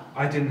got that?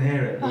 I didn't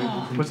hear it.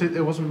 Was it?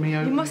 It wasn't me You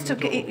opening must the have.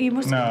 door? You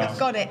must have No.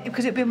 got it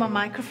because it'd be on my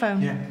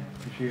microphone. Yeah.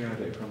 If you heard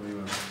it, it probably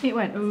will. It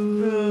went,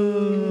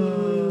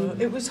 ooh.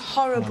 It was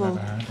horrible. I never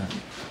heard it.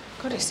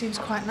 God, it seems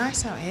quite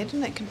nice out here,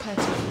 doesn't it, compared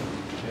to...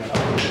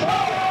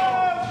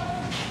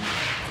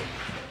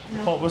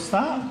 What was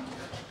that?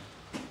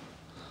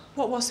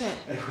 What was it?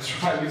 It was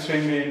right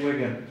between me and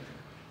Wigan.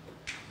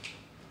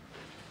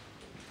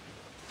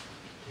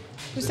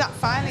 Was that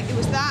filing? It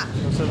was that.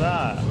 What's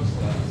that?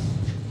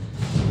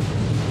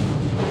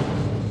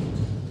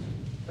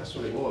 That's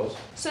what it was.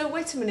 So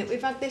wait a minute.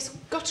 We've had this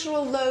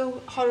guttural,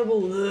 low,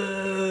 horrible,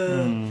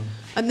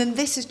 and then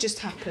this has just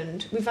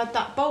happened. We've had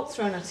that bolt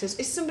thrown at us.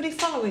 Is somebody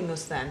following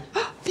us then?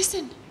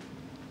 Listen.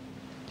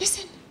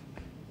 Listen.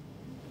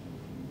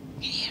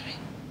 Can you hear it?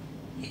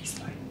 It's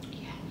like...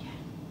 Yeah, yeah.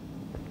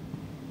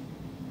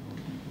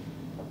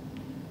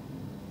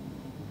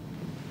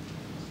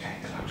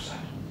 Getting closer.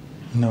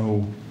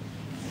 No.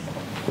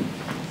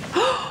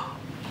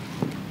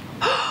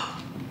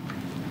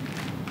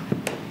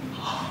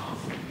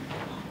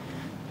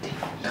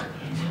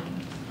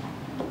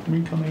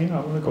 Me come here, I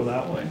want to go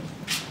that way.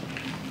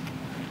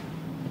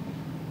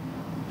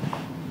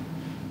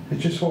 It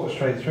just walked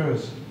straight through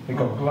us. It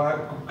got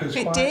loud.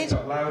 It did.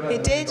 Got louder, It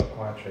and did. Then it got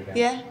quieter again.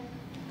 Yeah.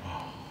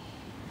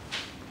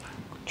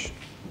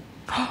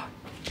 Oh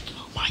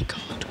my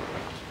God.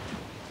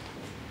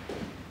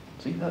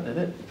 See, that did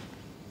it.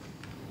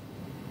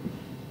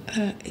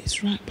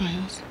 It's right by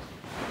us.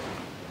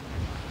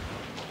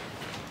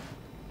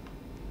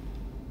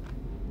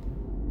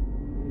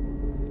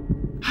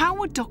 How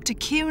would Dr.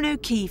 Kieran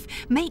O'Keefe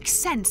make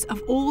sense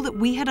of all that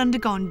we had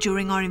undergone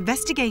during our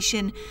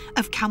investigation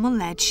of Cammell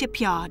Lairds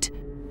shipyard?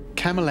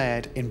 Cammell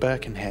Lairds in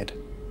Birkenhead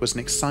was an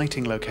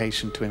exciting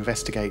location to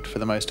investigate for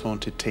the Most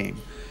Haunted team,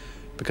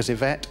 because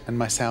Yvette and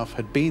myself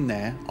had been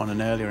there on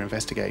an earlier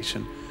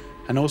investigation,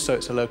 and also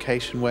it's a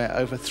location where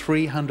over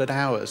 300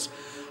 hours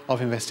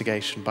of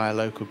investigation by a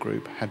local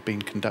group had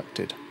been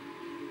conducted.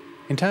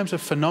 In terms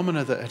of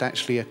phenomena that had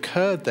actually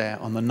occurred there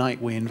on the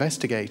night we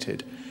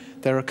investigated,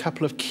 there are a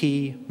couple of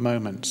key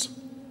moments.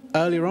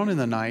 Earlier on in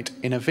the night,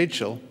 in a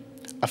vigil,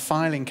 a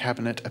filing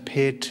cabinet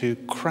appeared to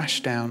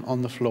crash down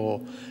on the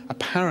floor,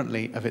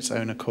 apparently of its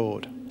own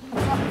accord.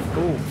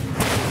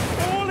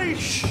 Holy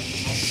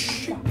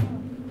shit!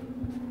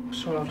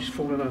 Sorry, sorry, I've just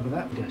fallen over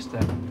that desk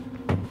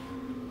there.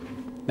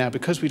 Now,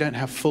 because we don't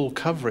have full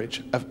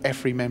coverage of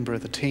every member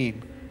of the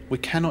team, we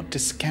cannot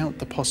discount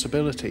the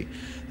possibility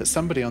that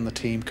somebody on the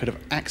team could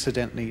have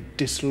accidentally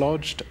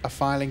dislodged a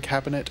filing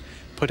cabinet,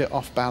 put it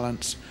off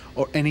balance,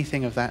 or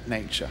anything of that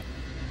nature.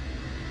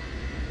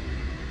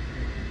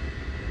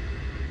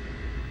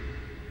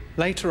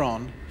 Later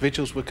on,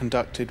 vigils were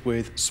conducted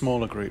with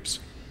smaller groups.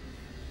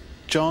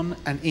 John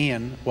and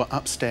Ian were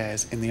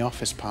upstairs in the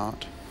office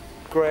part,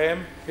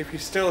 Graham, if you're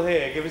still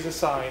here, give us a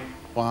sign.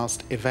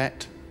 whilst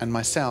Yvette and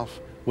myself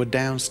were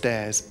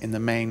downstairs in the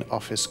main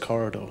office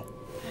corridor.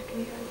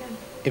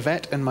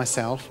 Yvette and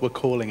myself were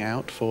calling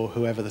out for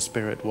whoever the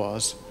spirit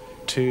was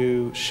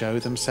to show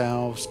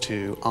themselves,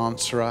 to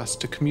answer us,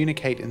 to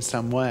communicate in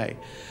some way.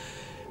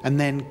 And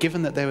then,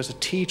 given that there was a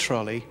tea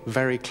trolley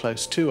very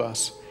close to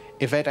us,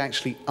 Yvette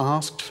actually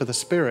asked for the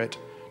spirit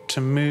to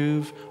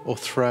move or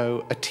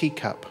throw a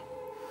teacup.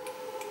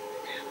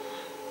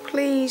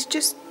 Please,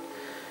 just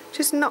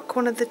knock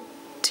one of the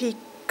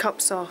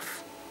teacups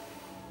off.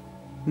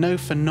 No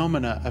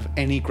phenomena of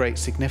any great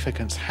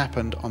significance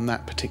happened on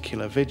that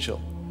particular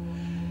vigil.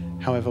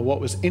 However, what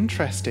was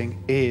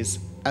interesting is,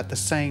 at the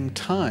same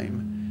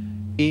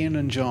time, Ian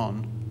and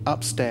John,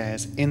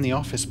 upstairs in the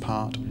office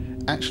part,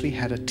 actually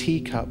had a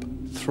teacup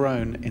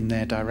thrown in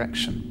their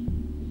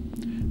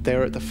direction. They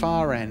were at the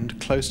far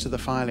end, close to the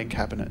filing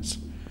cabinets.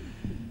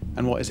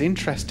 And what is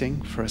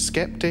interesting for a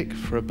skeptic,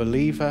 for a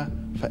believer,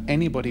 for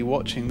anybody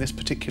watching this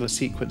particular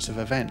sequence of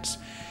events,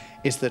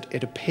 is that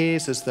it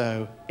appears as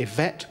though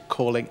Yvette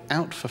calling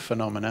out for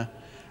phenomena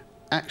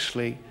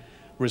actually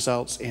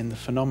results in the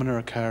phenomena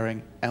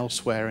occurring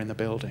elsewhere in the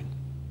building.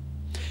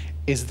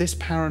 Is this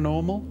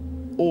paranormal,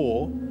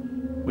 or,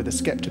 with a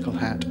skeptical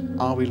hat,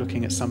 are we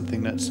looking at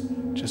something that's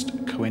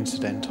just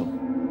coincidental?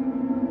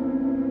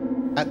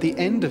 At the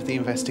end of the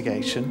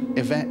investigation,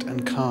 Yvette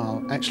and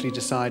Carl actually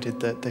decided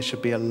that there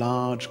should be a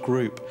large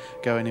group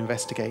go and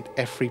investigate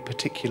every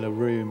particular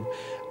room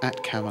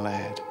at Cammell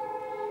Lairds.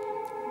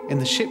 In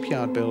the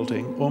shipyard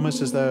building,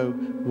 almost as though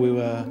we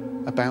were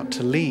about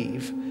to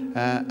leave,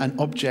 an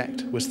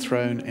object was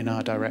thrown in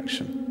our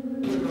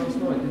direction. Last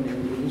night, didn't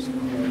you? It was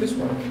this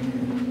one.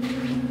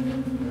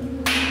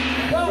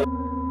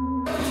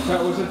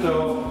 That was a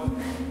door.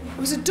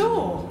 It was a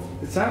door?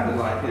 It sounded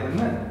like it, didn't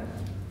it?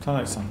 Kind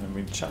of like something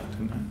we'd chucked,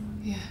 didn't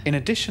it? Yeah. In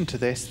addition to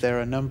this, there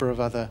are a number of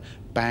other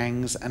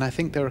bangs, and I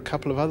think there are a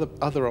couple of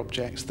other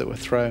objects that were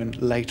thrown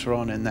later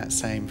on in that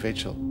same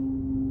vigil.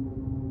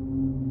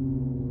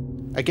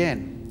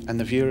 Again, and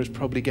the viewer is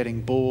probably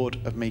getting bored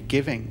of me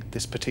giving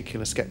this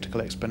particular skeptical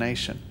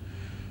explanation,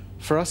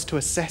 for us to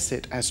assess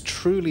it as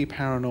truly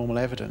paranormal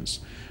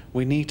evidence,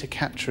 we need to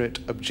capture it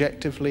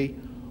objectively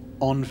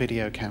on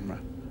video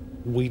camera.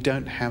 We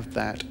don't have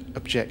that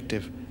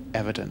objective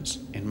evidence,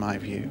 in my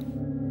view.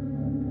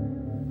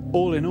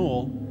 All in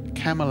all,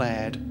 Cammell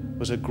Lairds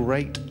was a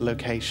great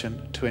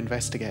location to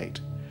investigate.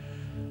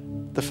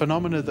 The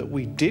phenomena that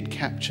we did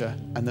capture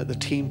and that the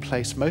team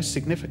placed most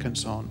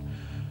significance on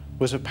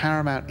was of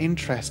paramount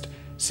interest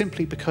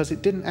simply because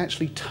it didn't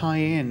actually tie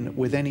in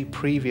with any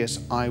previous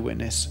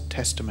eyewitness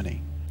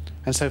testimony.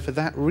 And so for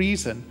that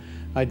reason,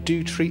 I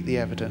do treat the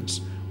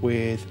evidence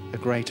with a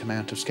great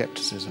amount of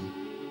skepticism.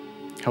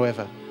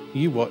 However,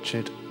 you watch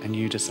it and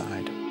you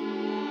decide.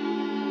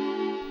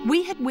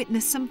 We had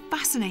witnessed some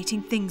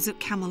fascinating things at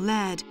Cammell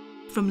Lairds,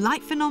 from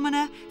light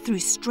phenomena through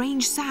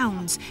strange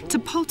sounds to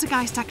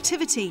poltergeist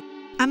activity,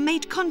 and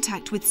made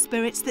contact with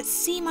spirits that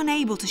seem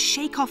unable to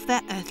shake off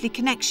their earthly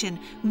connection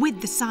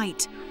with the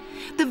site.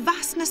 The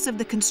vastness of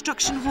the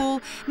construction hall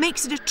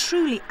makes it a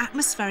truly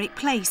atmospheric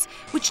place,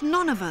 which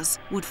none of us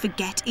would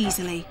forget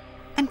easily.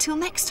 Until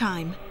next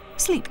time,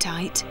 sleep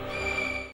tight.